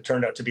shows. It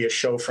turned out to be a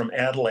show from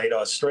Adelaide,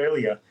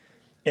 Australia.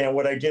 And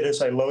what I did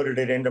is I loaded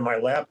it into my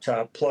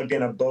laptop, plugged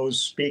in a Bose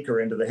speaker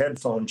into the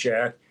headphone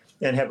jack,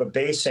 and have a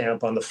bass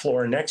amp on the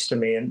floor next to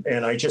me.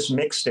 And I just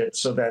mixed it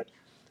so that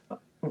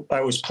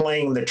I was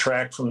playing the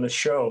track from the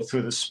show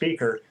through the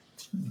speaker,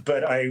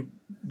 but I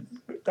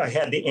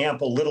had the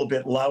amp a little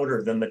bit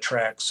louder than the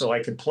track so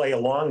I could play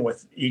along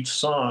with each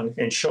song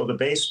and show the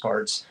bass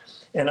parts.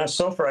 And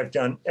so far I've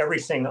done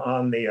everything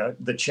on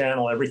the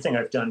channel. Everything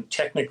I've done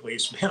technically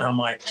has been on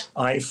my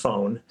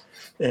iPhone.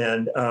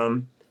 And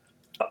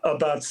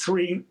about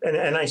three,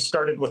 and I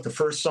started with the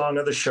first song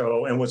of the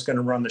show and was going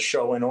to run the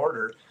show in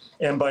order.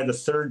 And by the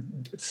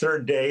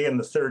third day and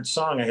the third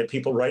song, I had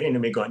people writing to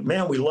me going,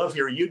 man, we love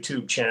your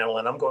YouTube channel.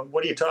 And I'm going,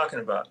 what are you talking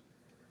about?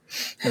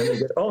 And they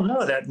go, oh,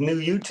 no, that new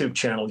YouTube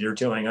channel you're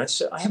doing. I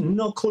said, I have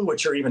no clue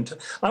what you're even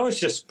I was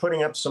just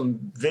putting up some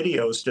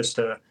videos just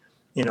to,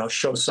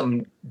 show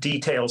some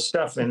detailed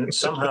stuff. And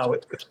somehow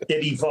it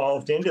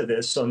evolved into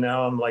this. So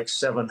now I'm like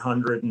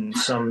 700 and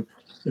some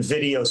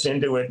videos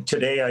into it.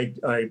 Today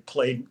I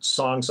played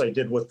songs I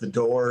did with the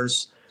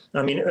Doors.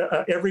 I mean,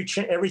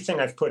 everything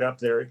I've put up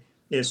there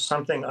is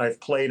something I've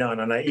played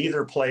on, and I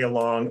either play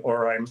along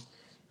or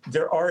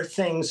there are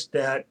things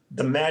that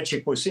the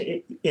magic was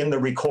in the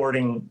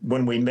recording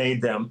when we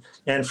made them.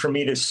 And for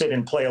me to sit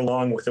and play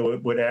along with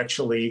it would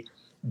actually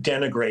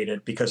denigrate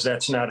it, because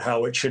that's not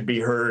how it should be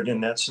heard.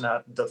 And that's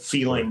not the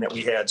feeling that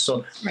we had.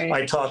 So right.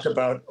 I talk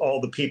about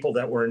all the people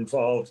that were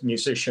involved,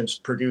 musicians,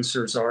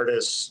 producers,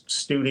 artists,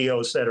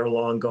 studios that are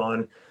long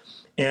gone.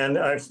 And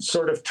I've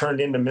sort of turned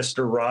into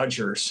Mr.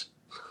 Rogers.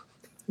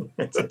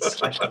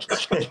 It's like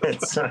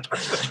it's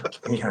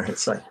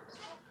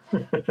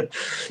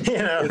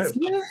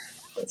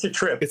a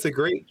trip. It's a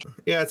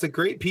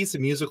great piece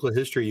of musical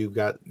history you've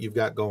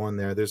got going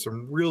there. There's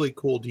some really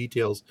cool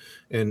details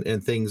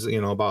and things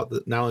about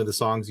not only the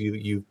songs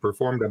you've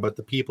performed, but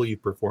the people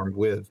you've performed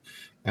with.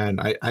 And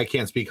I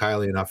can't speak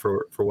highly enough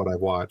for what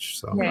I've watched.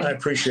 So yeah. I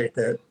appreciate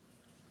that.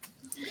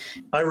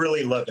 I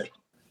really love it.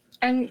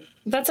 And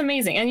that's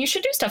amazing. And you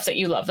should do stuff that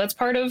you love. That's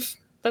part of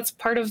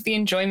the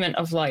enjoyment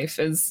of life,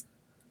 is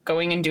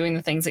going and doing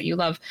the things that you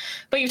love.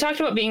 But you talked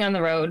about being on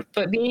the road,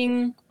 but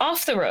being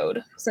off the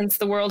road since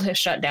the world has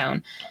shut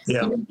down.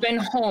 Yeah. You've been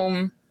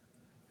home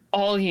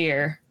all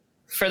year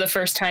for the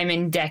first time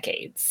in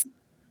decades.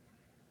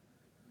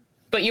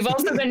 But you've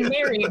also been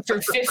married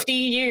for 50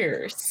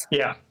 years.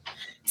 Yeah.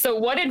 So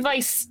what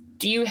advice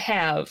do you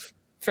have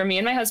for me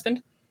and my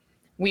husband?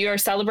 We are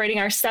celebrating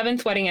our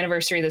 7th wedding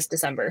anniversary this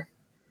December.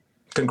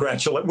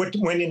 Congratulations.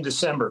 When in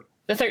December?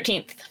 The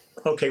 13th.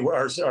 Okay, well,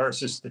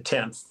 ours is the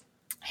 10th.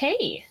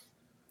 Hey,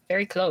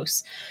 very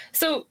close.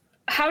 So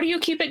how do you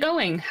keep it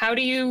going? How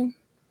do you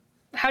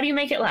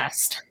make it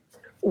last?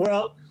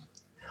 Well,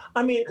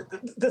 I mean,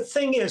 the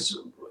thing is,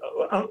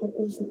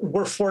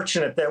 we're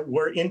fortunate that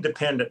we're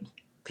independent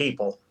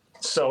people.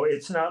 So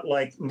it's not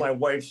like my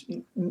wife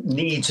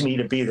needs me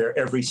to be there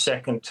every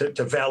second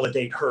to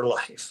validate her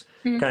life,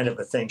 kind of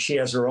a thing. She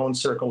has her own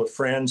circle of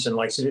friends and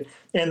likes it.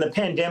 And the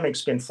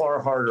pandemic's been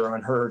far harder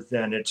on her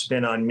than it's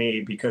been on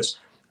me, because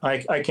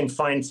I can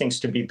find things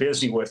to be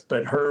busy with,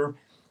 but her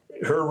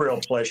real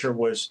pleasure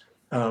was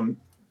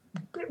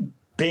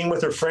being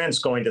with her friends,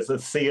 going to the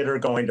theater,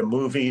 going to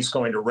movies,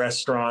 going to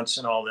restaurants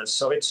and all this.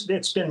 So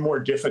it's been more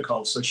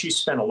difficult. So she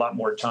spent a lot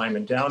more time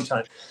in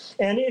downtime.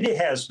 And it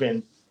has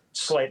been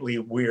slightly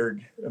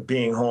weird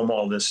being home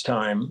all this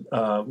time,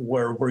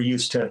 where we're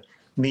used to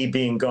me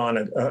being gone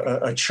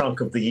a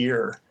chunk of the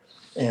year.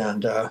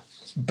 And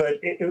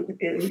but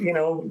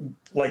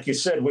like you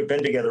said, we've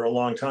been together a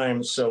long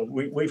time, so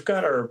we've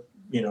got our,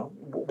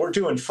 we're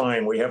doing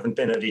fine. We haven't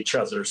been at each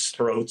other's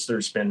throats.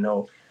 There's been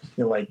no,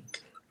 like,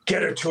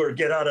 get a tour,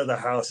 get out of the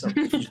house, I'm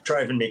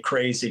driving me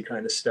crazy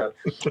kind of stuff.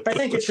 I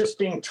think it's just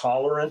being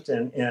tolerant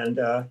and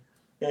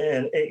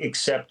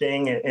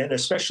accepting, and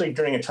especially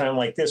during a time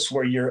like this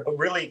where you're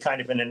really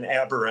kind of in an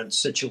aberrant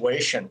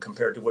situation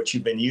compared to what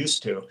you've been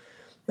used to.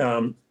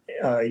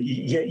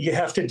 You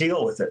have to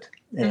deal with it,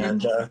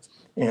 and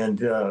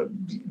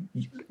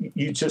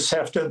you just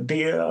have to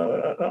be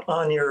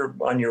on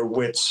your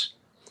wits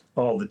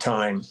all the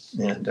time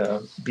and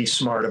be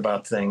smart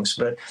about things.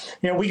 But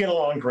we get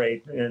along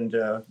great, and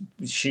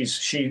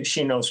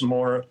she knows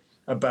more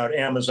about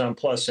Amazon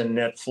Plus and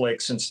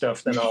Netflix and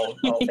stuff than I'll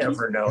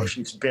ever know.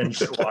 She's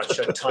binge watched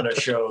a ton of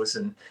shows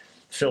and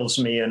fills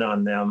me in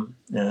on them,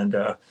 and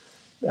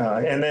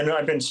then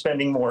I've been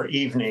spending more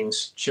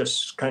evenings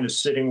just kind of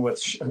sitting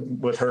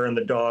with her and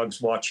the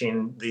dogs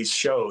watching these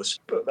shows.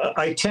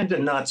 I tend to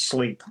not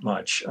sleep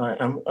much.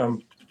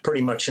 I'm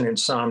pretty much an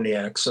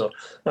insomniac, so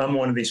I'm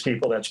one of these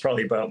people that's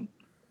probably about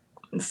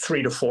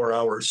 3 to 4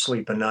 hours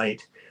sleep a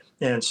night.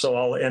 And so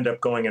I'll end up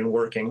going and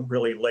working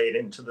really late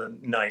into the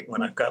night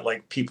when I've got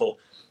like people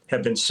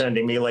have been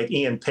sending me, like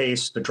Ian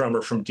Pace, the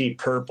drummer from Deep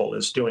Purple,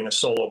 is doing a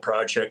solo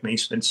project, and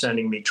he's been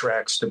sending me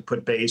tracks to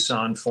put bass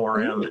on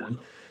for him, and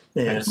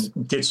Nice.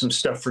 did some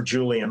stuff for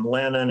Julian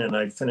Lennon, and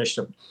I finished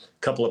a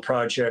couple of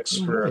projects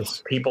for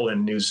Nice. people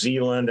in New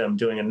Zealand. I'm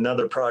doing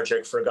another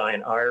project for a guy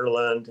in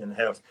Ireland, and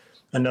have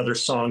another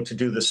song to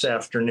do this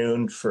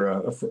afternoon for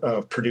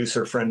a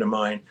producer friend of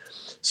mine.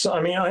 So,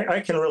 I mean,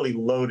 I can really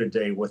load a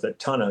day with a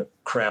ton of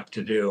crap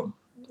to do.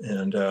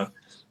 And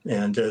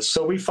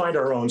so we find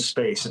our own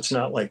space. It's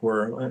not like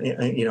we're,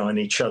 in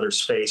each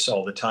other's face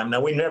all the time. Now,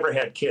 we never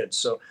had kids,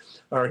 so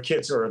our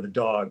kids are the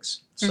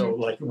dogs. So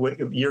like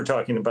you're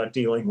talking about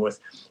dealing with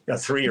a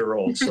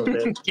 3-year-old, so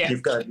that Yeah.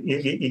 you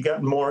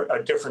got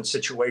a different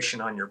situation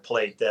on your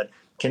plate that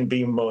can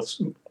be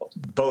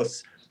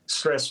both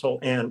stressful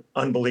and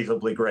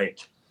unbelievably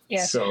great.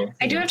 Yeah. So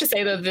I do have to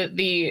say, though,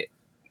 that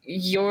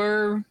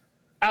your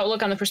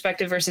outlook on the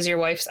perspective versus your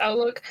wife's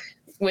outlook,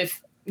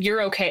 with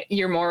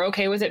you're more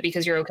okay with it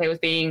because you're okay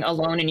with being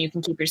alone and you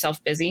can keep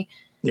yourself busy.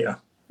 Yeah.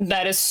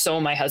 That is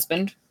so my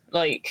husband.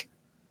 Like,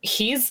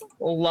 he's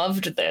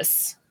loved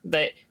this,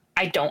 that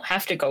I don't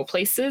have to go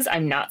places.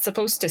 I'm not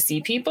supposed to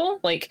see people.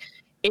 Like,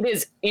 it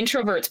is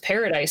introvert's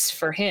paradise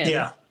for him.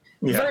 Yeah.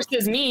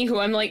 Versus me, who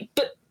I'm like,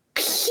 but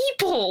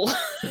people.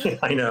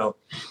 I know.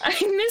 I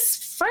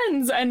miss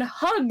friends and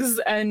hugs,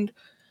 and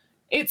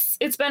it's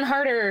been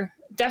harder,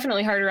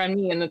 definitely harder on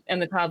me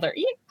and the toddler.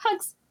 Yeah,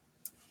 hugs.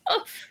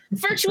 Oh,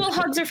 virtual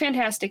hugs are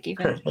fantastic,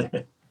 even.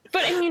 But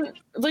I mean,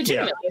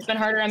 legitimately, It's been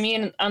harder on me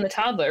and on the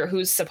toddler,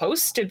 who's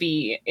supposed to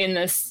be in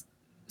this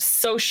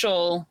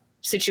social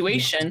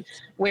situation,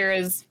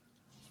 whereas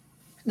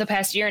the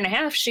past year and a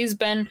half, she's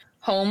been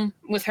home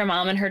with her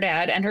mom and her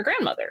dad and her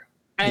grandmother,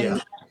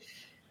 and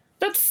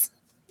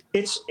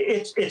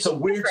it's a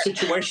weird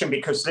situation,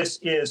 because this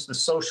is the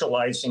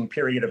socializing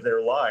period of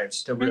their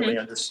lives to really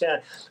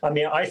understand. I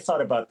mean, I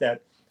thought about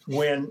that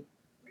when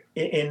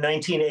in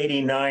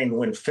 1989,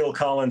 when Phil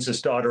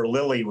Collins' daughter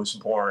Lily was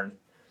born.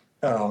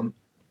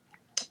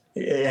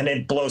 And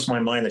it blows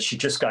my mind that she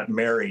just got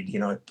married,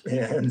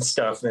 and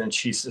stuff. And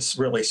she's this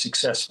really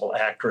successful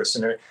actress.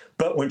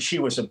 But when she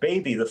was a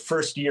baby, the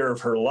first year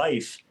of her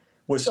life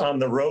was on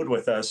the road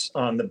with us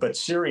on the But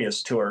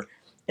Serious tour.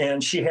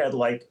 And she had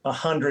like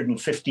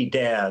 150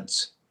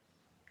 dads.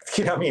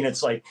 I mean,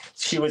 it's like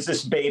she was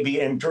this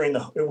baby, and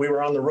we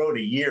were on the road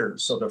a year.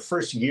 So the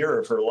first year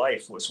of her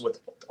life was with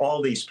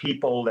all these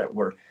people that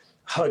were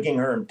hugging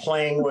her and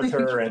playing with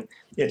her. And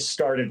it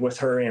started with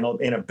her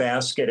in a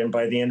basket. And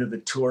by the end of the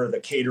tour, the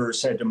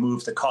caterers had to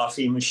move the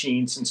coffee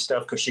machines and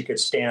stuff because she could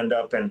stand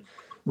up and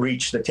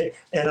reach the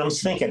And I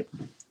was thinking,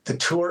 the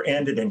tour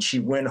ended and she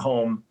went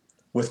home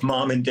with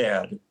mom and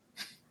dad.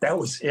 That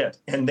was it.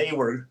 And they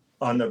were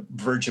on the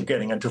verge of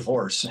getting a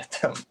divorce at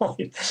that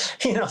point.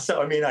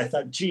 So I mean, I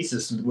thought,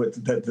 Jesus,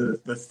 with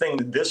the thing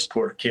that this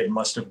poor kid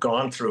must have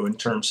gone through in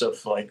terms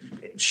of like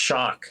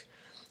shock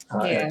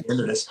at the end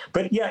of this.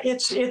 But yeah,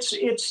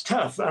 it's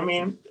tough. I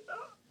mean,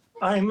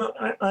 I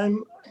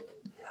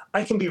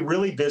can be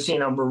really busy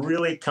and I'm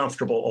really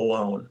comfortable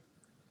alone.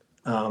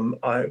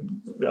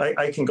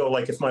 I can go,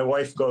 like, if my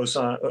wife goes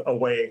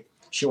away,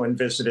 she went and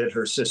visited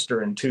her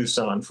sister in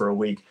Tucson for a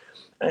week.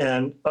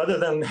 And other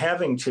than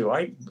having to,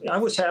 I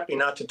was happy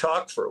not to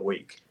talk for a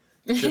week.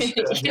 Just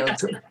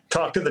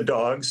talk to the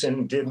dogs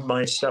and did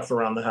my stuff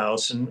around the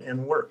house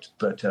and worked.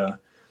 But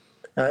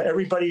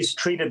everybody's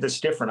treated this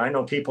different. I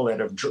know people that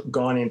have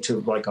gone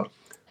into like a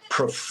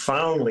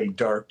profoundly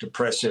dark,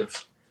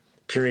 depressive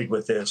period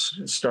with this,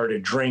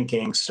 started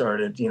drinking,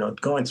 started,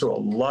 going through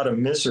a lot of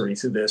misery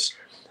through this.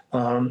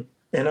 And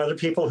other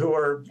people who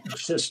are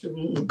just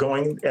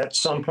going, at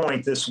some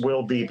point, this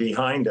will be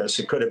behind us.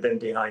 It could have been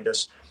behind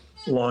us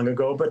long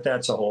ago, but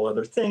that's a whole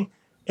other thing.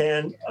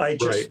 And I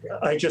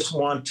just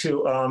want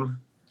to,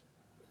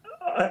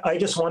 I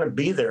just want to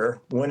be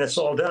there when it's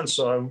all done.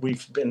 So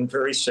we've been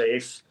very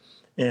safe.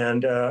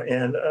 And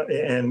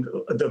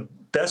the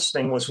best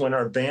thing was when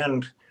our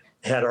band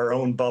had our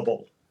own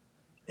bubble.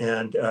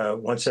 And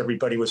once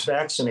everybody was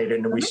vaccinated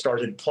and we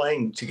started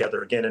playing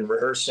together again and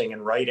rehearsing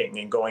and writing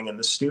and going in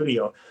the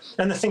studio.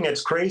 And the thing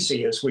that's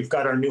crazy is we've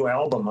got our new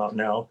album out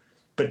now,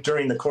 but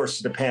during the course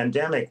of the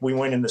pandemic, we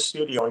went in the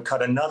studio and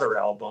cut another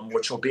album,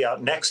 which will be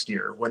out next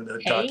year when the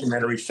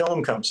documentary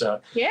film comes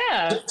out.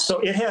 Yeah. So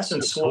it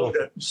hasn't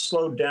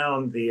slowed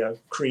down the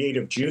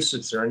creative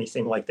juices or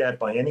anything like that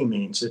by any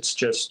means. It's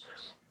just...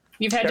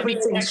 You've had to be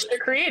extra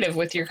creative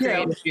with your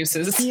creative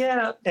juices.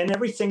 Yeah, and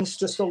everything's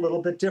just a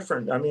little bit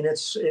different. I mean,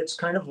 it's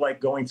kind of like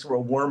going through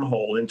a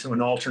wormhole into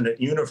an alternate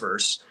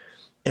universe.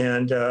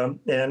 And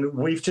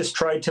we've just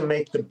tried to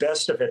make the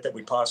best of it that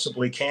we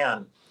possibly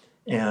can.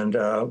 And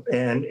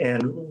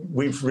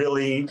we've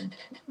really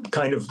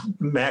kind of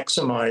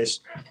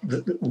maximized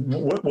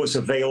what was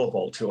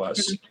available to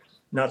us.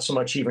 Not so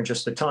much even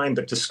just the time,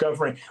 but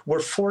discovering. We're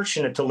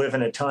fortunate to live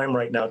in a time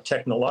right now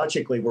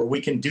technologically where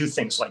we can do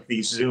things like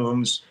these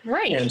Zooms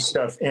and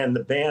stuff. And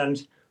the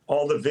band,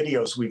 all the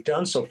videos we've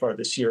done so far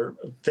this year,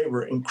 they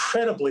were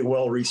incredibly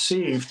well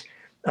received.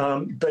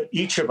 But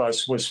each of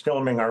us was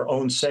filming our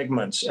own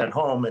segments at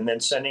home and then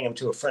sending them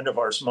to a friend of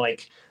ours,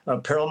 Mike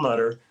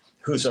Perlmutter,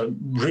 who's a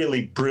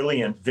really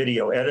brilliant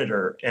video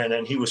editor. And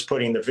then he was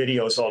putting the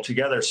videos all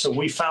together. So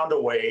we found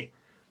a way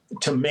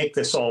to make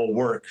this all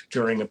work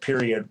during a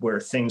period where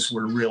things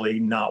were really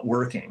not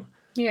working.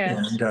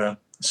 Yeah. And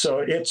so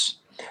it's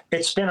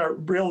been a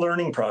real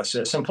learning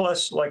process. And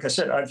plus, like I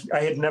said, I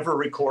had never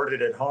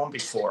recorded at home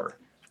before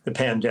the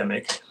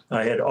pandemic.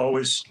 I had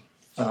always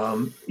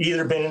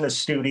either been in a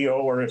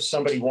studio, or if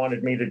somebody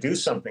wanted me to do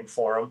something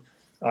for them,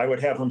 I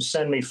would have them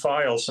send me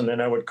files, and then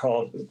I would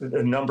call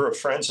a number of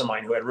friends of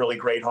mine who had really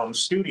great home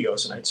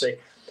studios, and I'd say,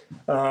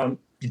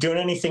 you doing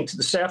anything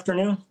this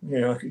afternoon?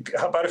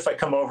 How about if I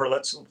come over,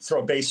 let's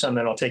throw bass on,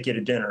 then I'll take you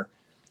to dinner,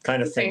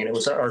 kind of thing. And it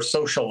was our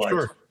social life.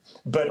 Sure.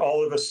 But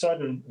all of a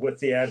sudden, with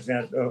the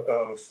advent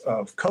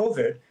of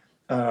COVID,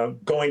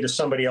 going to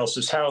somebody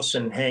else's house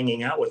and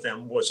hanging out with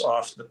them was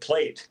off the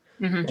plate.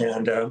 Mm-hmm.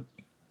 And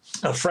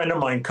a friend of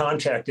mine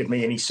contacted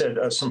me, and he said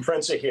some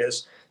friends of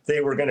his, they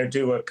were going to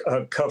do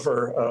a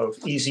cover of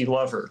Easy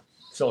Lover,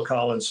 Phil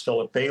Collins,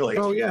 Philip Bailey.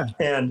 Oh, yeah.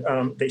 And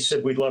they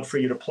said, we'd love for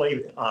you to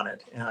play on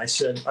it. And I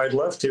said, I'd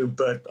love to,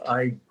 but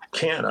I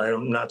can't.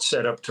 I'm not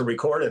set up to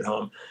record at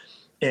home.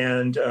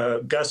 And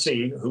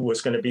Gussie, who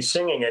was going to be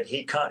singing it,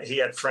 he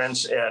had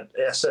friends at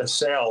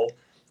SSL,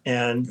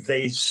 and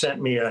they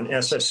sent me an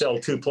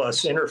SSL 2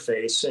 Plus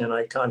interface. And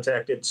I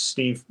contacted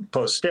Steve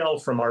Postel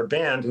from our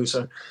band, who's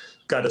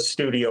got a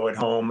studio at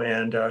home.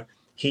 And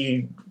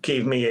he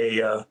gave me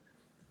a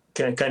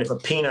kind of a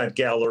peanut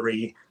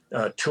gallery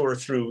tour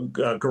through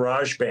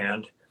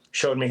GarageBand,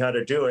 showed me how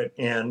to do it.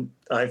 And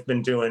I've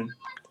been doing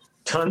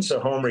tons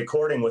of home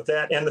recording with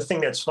that. And the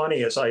thing that's funny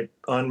is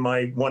on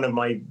one of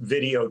my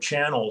video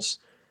channels,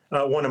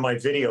 one of my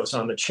videos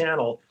on the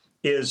channel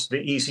is the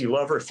Easy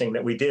Lover thing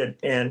that we did.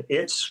 And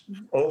it's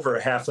over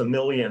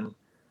 500,000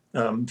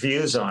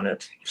 views on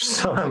it.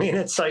 So, I mean,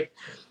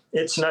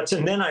 it's nuts.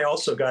 And then I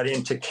also got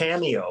into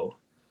Cameo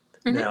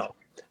now.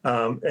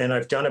 And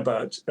I've done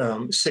about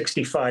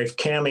 65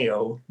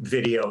 Cameo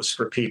videos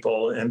for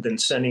people and been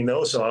sending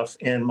those off.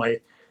 And my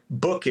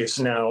book is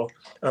now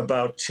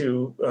about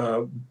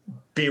to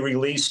be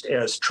released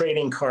as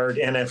trading card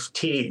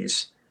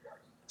NFTs.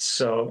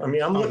 So, I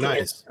mean, I'm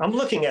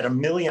looking at a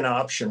million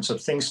options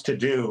of things to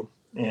do.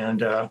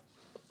 And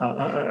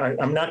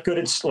I'm not good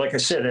at, like I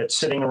said, at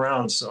sitting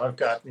around. So I've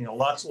got,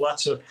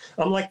 lots of,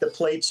 I'm like the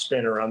plate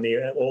spinner on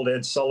the old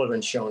Ed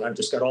Sullivan show. And I've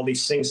just got all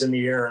these things in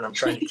the air, and I'm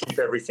trying to keep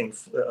everything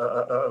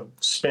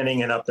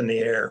spinning and up in the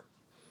air.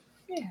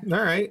 Yeah.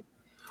 All right.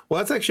 Well,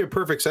 that's actually a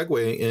perfect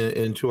segue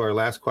into our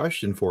last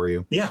question for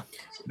you. Yeah.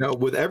 Now,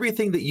 with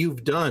everything that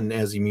you've done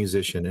as a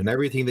musician and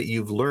everything that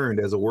you've learned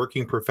as a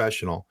working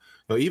professional,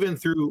 even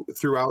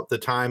throughout the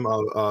time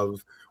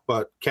of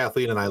what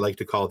Kathleen and I like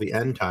to call the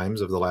end times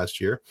of the last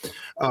year,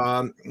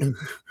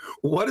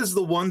 what is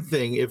the one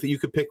thing, if you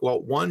could pick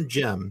one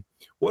gem,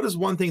 what is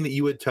one thing that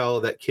you would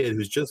tell that kid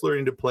who's just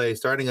learning to play,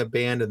 starting a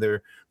band in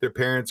their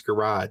parents'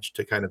 garage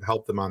to kind of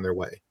help them on their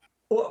way?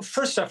 Well,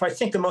 first off, I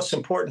think the most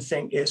important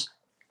thing is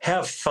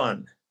have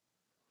fun,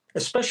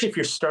 especially if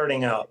you're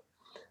starting out.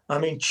 I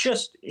mean,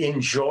 just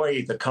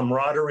enjoy the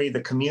camaraderie,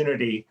 the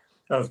community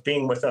of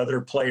being with other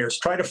players.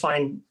 Try to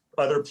find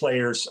other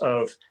players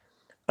of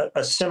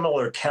a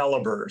similar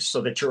caliber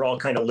so that you're all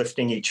kind of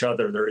lifting each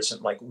other. There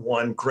isn't like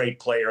one great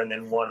player and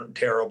then one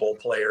terrible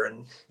player,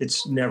 and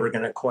it's never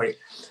going to quite.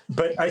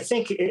 But I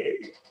think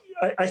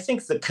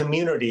the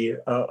community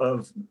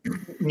of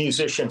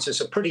musicians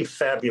is a pretty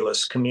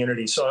fabulous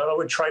community. So I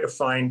would try to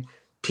find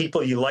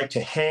people you like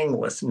to hang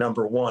with,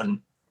 number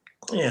one,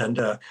 and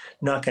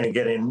not going to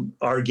get in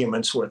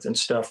arguments with and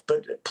stuff,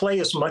 but play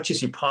as much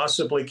as you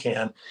possibly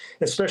can,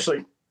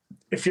 especially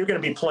if you're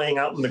going to be playing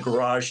out in the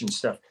garage and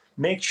stuff.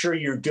 Make sure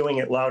you're doing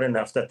it loud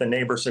enough that the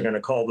neighbors are going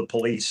to call the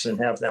police and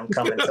have them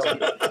come and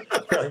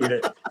tell you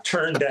to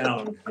turn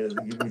down,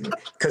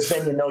 because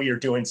then you know you're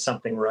doing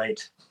something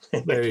right.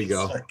 There you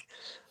go.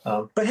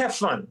 But have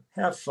fun.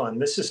 Have fun.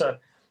 This is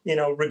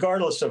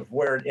regardless of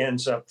where it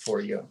ends up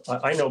for you.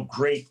 I know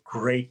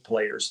great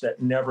players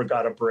that never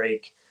got a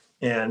break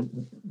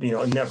and,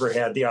 never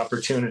had the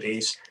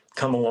opportunities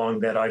come along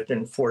that I've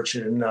been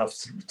fortunate enough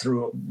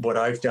through what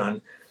I've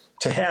done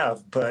to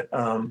have. But,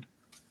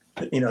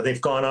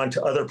 they've gone on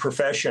to other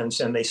professions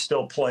and they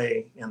still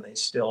play and they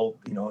still,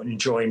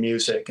 enjoy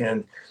music.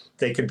 And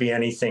they could be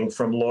anything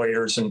from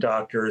lawyers and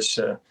doctors,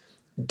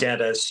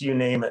 dentists, you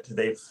name it.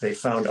 They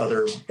found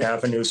other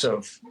avenues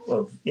of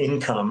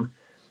income,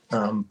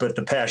 but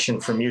the passion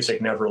for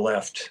music never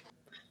left.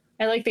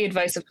 I like the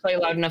advice of play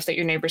loud enough that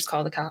your neighbors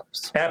call the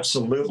cops.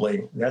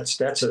 Absolutely. That's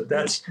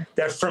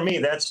for me,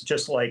 that's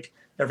just like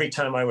every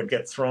time I would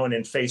get thrown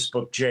in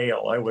Facebook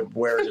jail, I would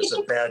wear it as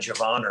a badge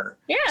of honor.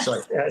 Yeah.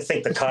 So I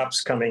think the cops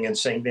coming and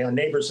saying,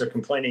 neighbors are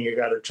complaining, you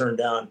got to turn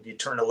down. You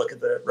turn to look at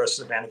the rest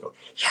of the band and go,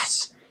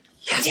 yes.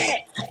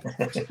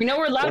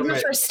 We're loud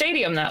enough for a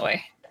stadium that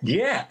way.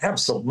 Yeah,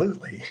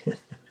 absolutely.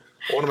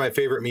 One of my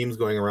favorite memes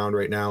going around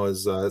right now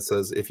is it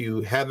says, if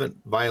you haven't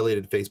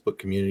violated Facebook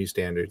community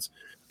standards,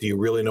 do you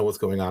really know what's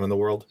going on in the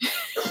world?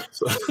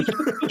 So.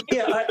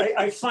 Yeah,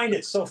 I find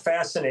it so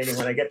fascinating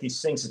when I get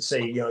these things that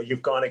say,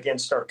 you've gone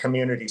against our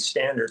community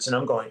standards. And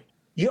I'm going,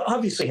 you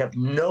obviously have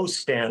no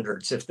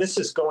standards if this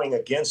is going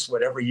against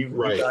whatever you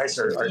guys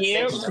are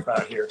thinking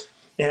about here.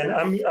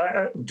 And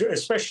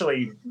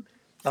especially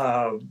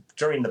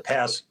during the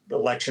past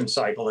election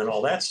cycle and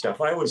all that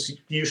stuff, I was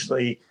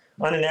usually,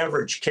 on an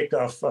average, kicked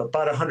off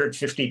about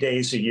 150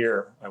 days a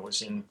year. I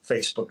was in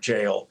Facebook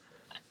jail.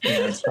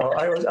 And so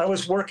I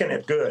was working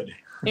it good.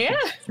 Yeah.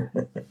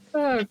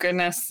 Oh,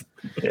 goodness.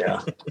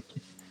 Yeah.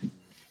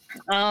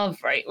 All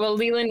right. Well,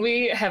 Leland,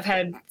 we have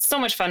had so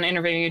much fun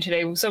interviewing you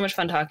today. So much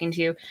fun talking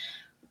to you.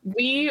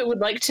 We would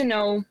like to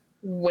know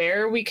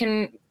where we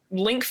can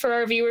link for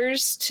our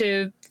viewers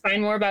to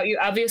find more about you.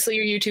 Obviously,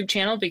 your YouTube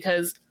channel,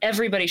 because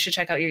everybody should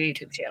check out your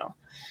YouTube channel.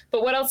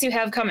 But what else you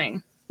have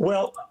coming?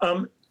 Well,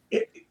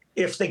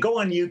 if they go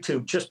on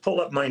YouTube, just pull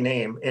up my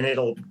name and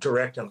it'll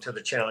direct them to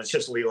the channel. It's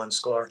just Leland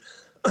Sklar.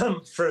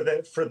 For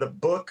the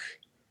book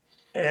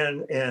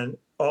and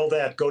all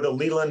that, go to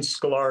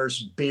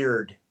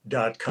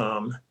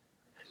lelandskalarsbeard.com.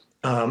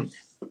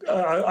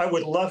 I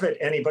would love it.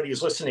 Anybody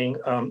who's listening,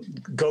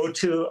 go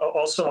to,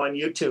 also on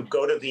YouTube,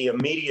 go to the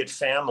Immediate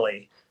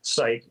Family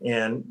site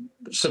and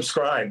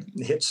subscribe.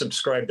 Hit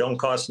subscribe, don't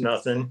cost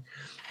nothing.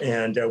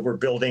 And we're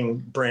building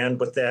brand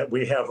with that.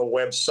 We have a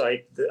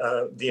website,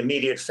 the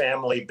Immediate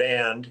Family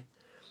Band,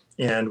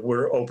 and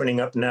we're opening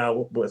up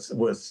now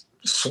with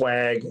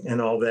swag and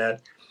all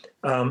that.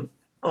 On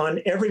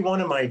every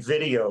one of my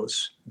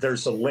videos,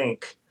 there's a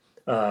link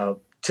to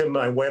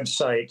my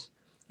website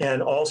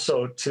and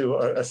also to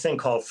a thing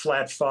called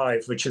Flat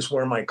 5, which is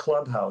where my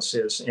clubhouse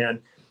is.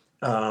 And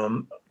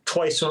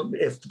twice,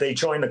 if they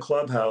join the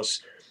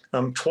clubhouse,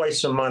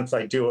 twice a month,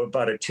 I do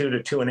about a 2 to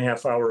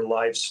 2.5 hour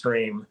live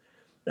stream.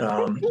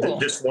 Cool.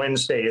 This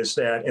Wednesday is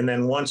that. And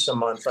then once a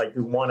month, I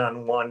do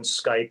one-on-one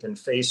Skype and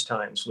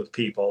FaceTimes with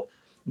people.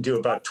 Do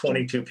about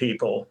 22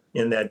 people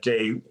in that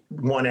day,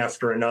 one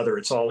after another.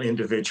 It's all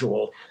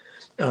individual.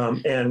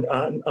 And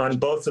on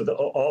both of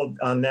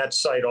on that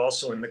site,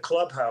 also in the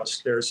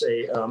clubhouse, there's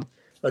a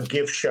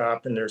gift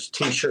shop, and there's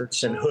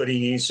T-shirts and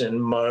hoodies and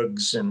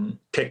mugs and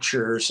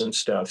pictures and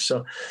stuff.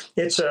 So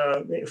it's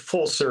a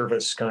full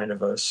service kind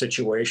of a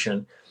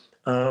situation.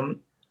 And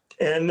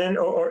then,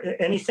 or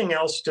anything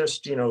else,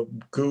 just,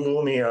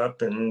 Google me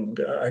up and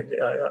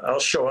I'll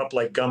show up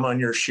like gum on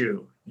your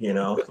shoe,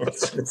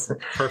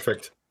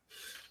 Perfect.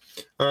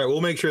 All right.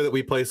 We'll make sure that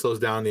we place those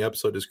down in the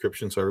episode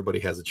description so everybody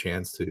has a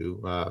chance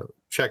to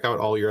check out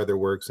all your other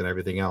works and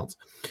everything else.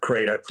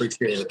 Great. I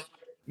appreciate it.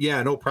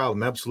 Yeah, no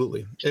problem.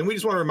 Absolutely. And we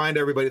just want to remind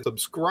everybody,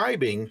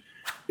 subscribing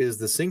is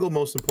the single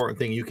most important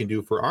thing you can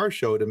do for our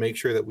show to make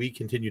sure that we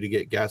continue to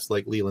get guests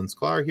like Leland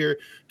Sklar here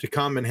to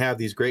come and have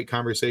these great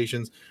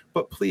conversations.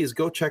 But please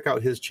go check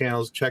out his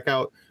channels. Check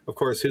out, of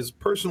course, his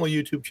personal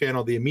YouTube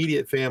channel, The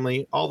Immediate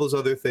Family, all those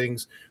other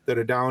things that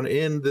are down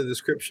in the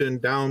description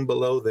down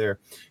below there.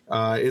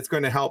 It's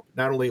going to help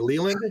not only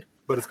Leland,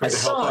 but it's going to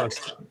help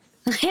us.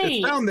 Hey.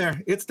 It's down there.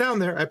 It's down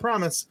there. I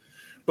promise.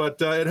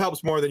 But it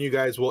helps more than you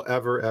guys will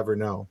ever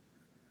know.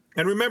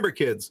 And remember,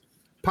 kids,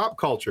 pop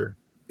culture,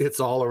 it's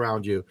all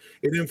around you.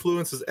 It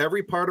influences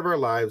every part of our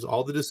lives,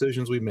 all the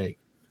decisions we make.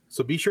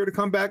 So be sure to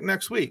come back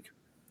next week.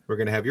 We're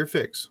going to have your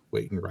fix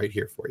waiting right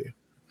here for you.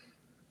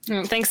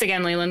 Thanks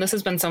again, Leland. This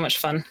has been so much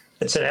fun.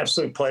 It's an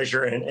absolute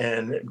pleasure,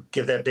 and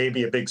give that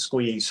baby a big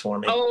squeeze for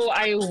me. Oh,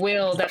 I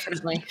will,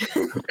 definitely.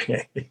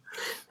 Okay.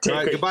 All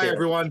right, goodbye,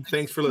 everyone.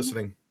 Thanks for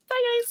listening.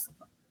 Bye, guys.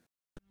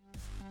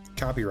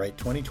 Copyright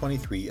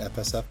 2023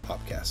 FSF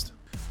Podcast.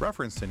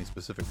 Reference to any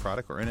specific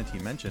product or entity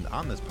mentioned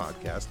on this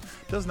podcast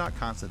does not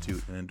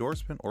constitute an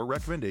endorsement or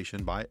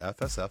recommendation by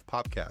FSF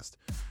Podcast.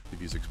 The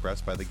views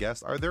expressed by the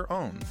guests are their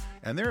own,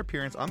 and their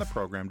appearance on the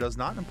program does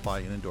not imply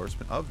an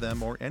endorsement of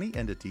them or any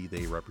entity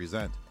they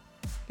represent.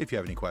 If you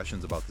have any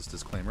questions about this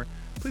disclaimer,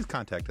 please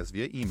contact us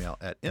via email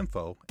at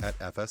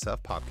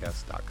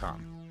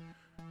info@fsfpodcast.com.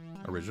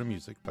 Original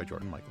music by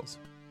Jordan Michaels.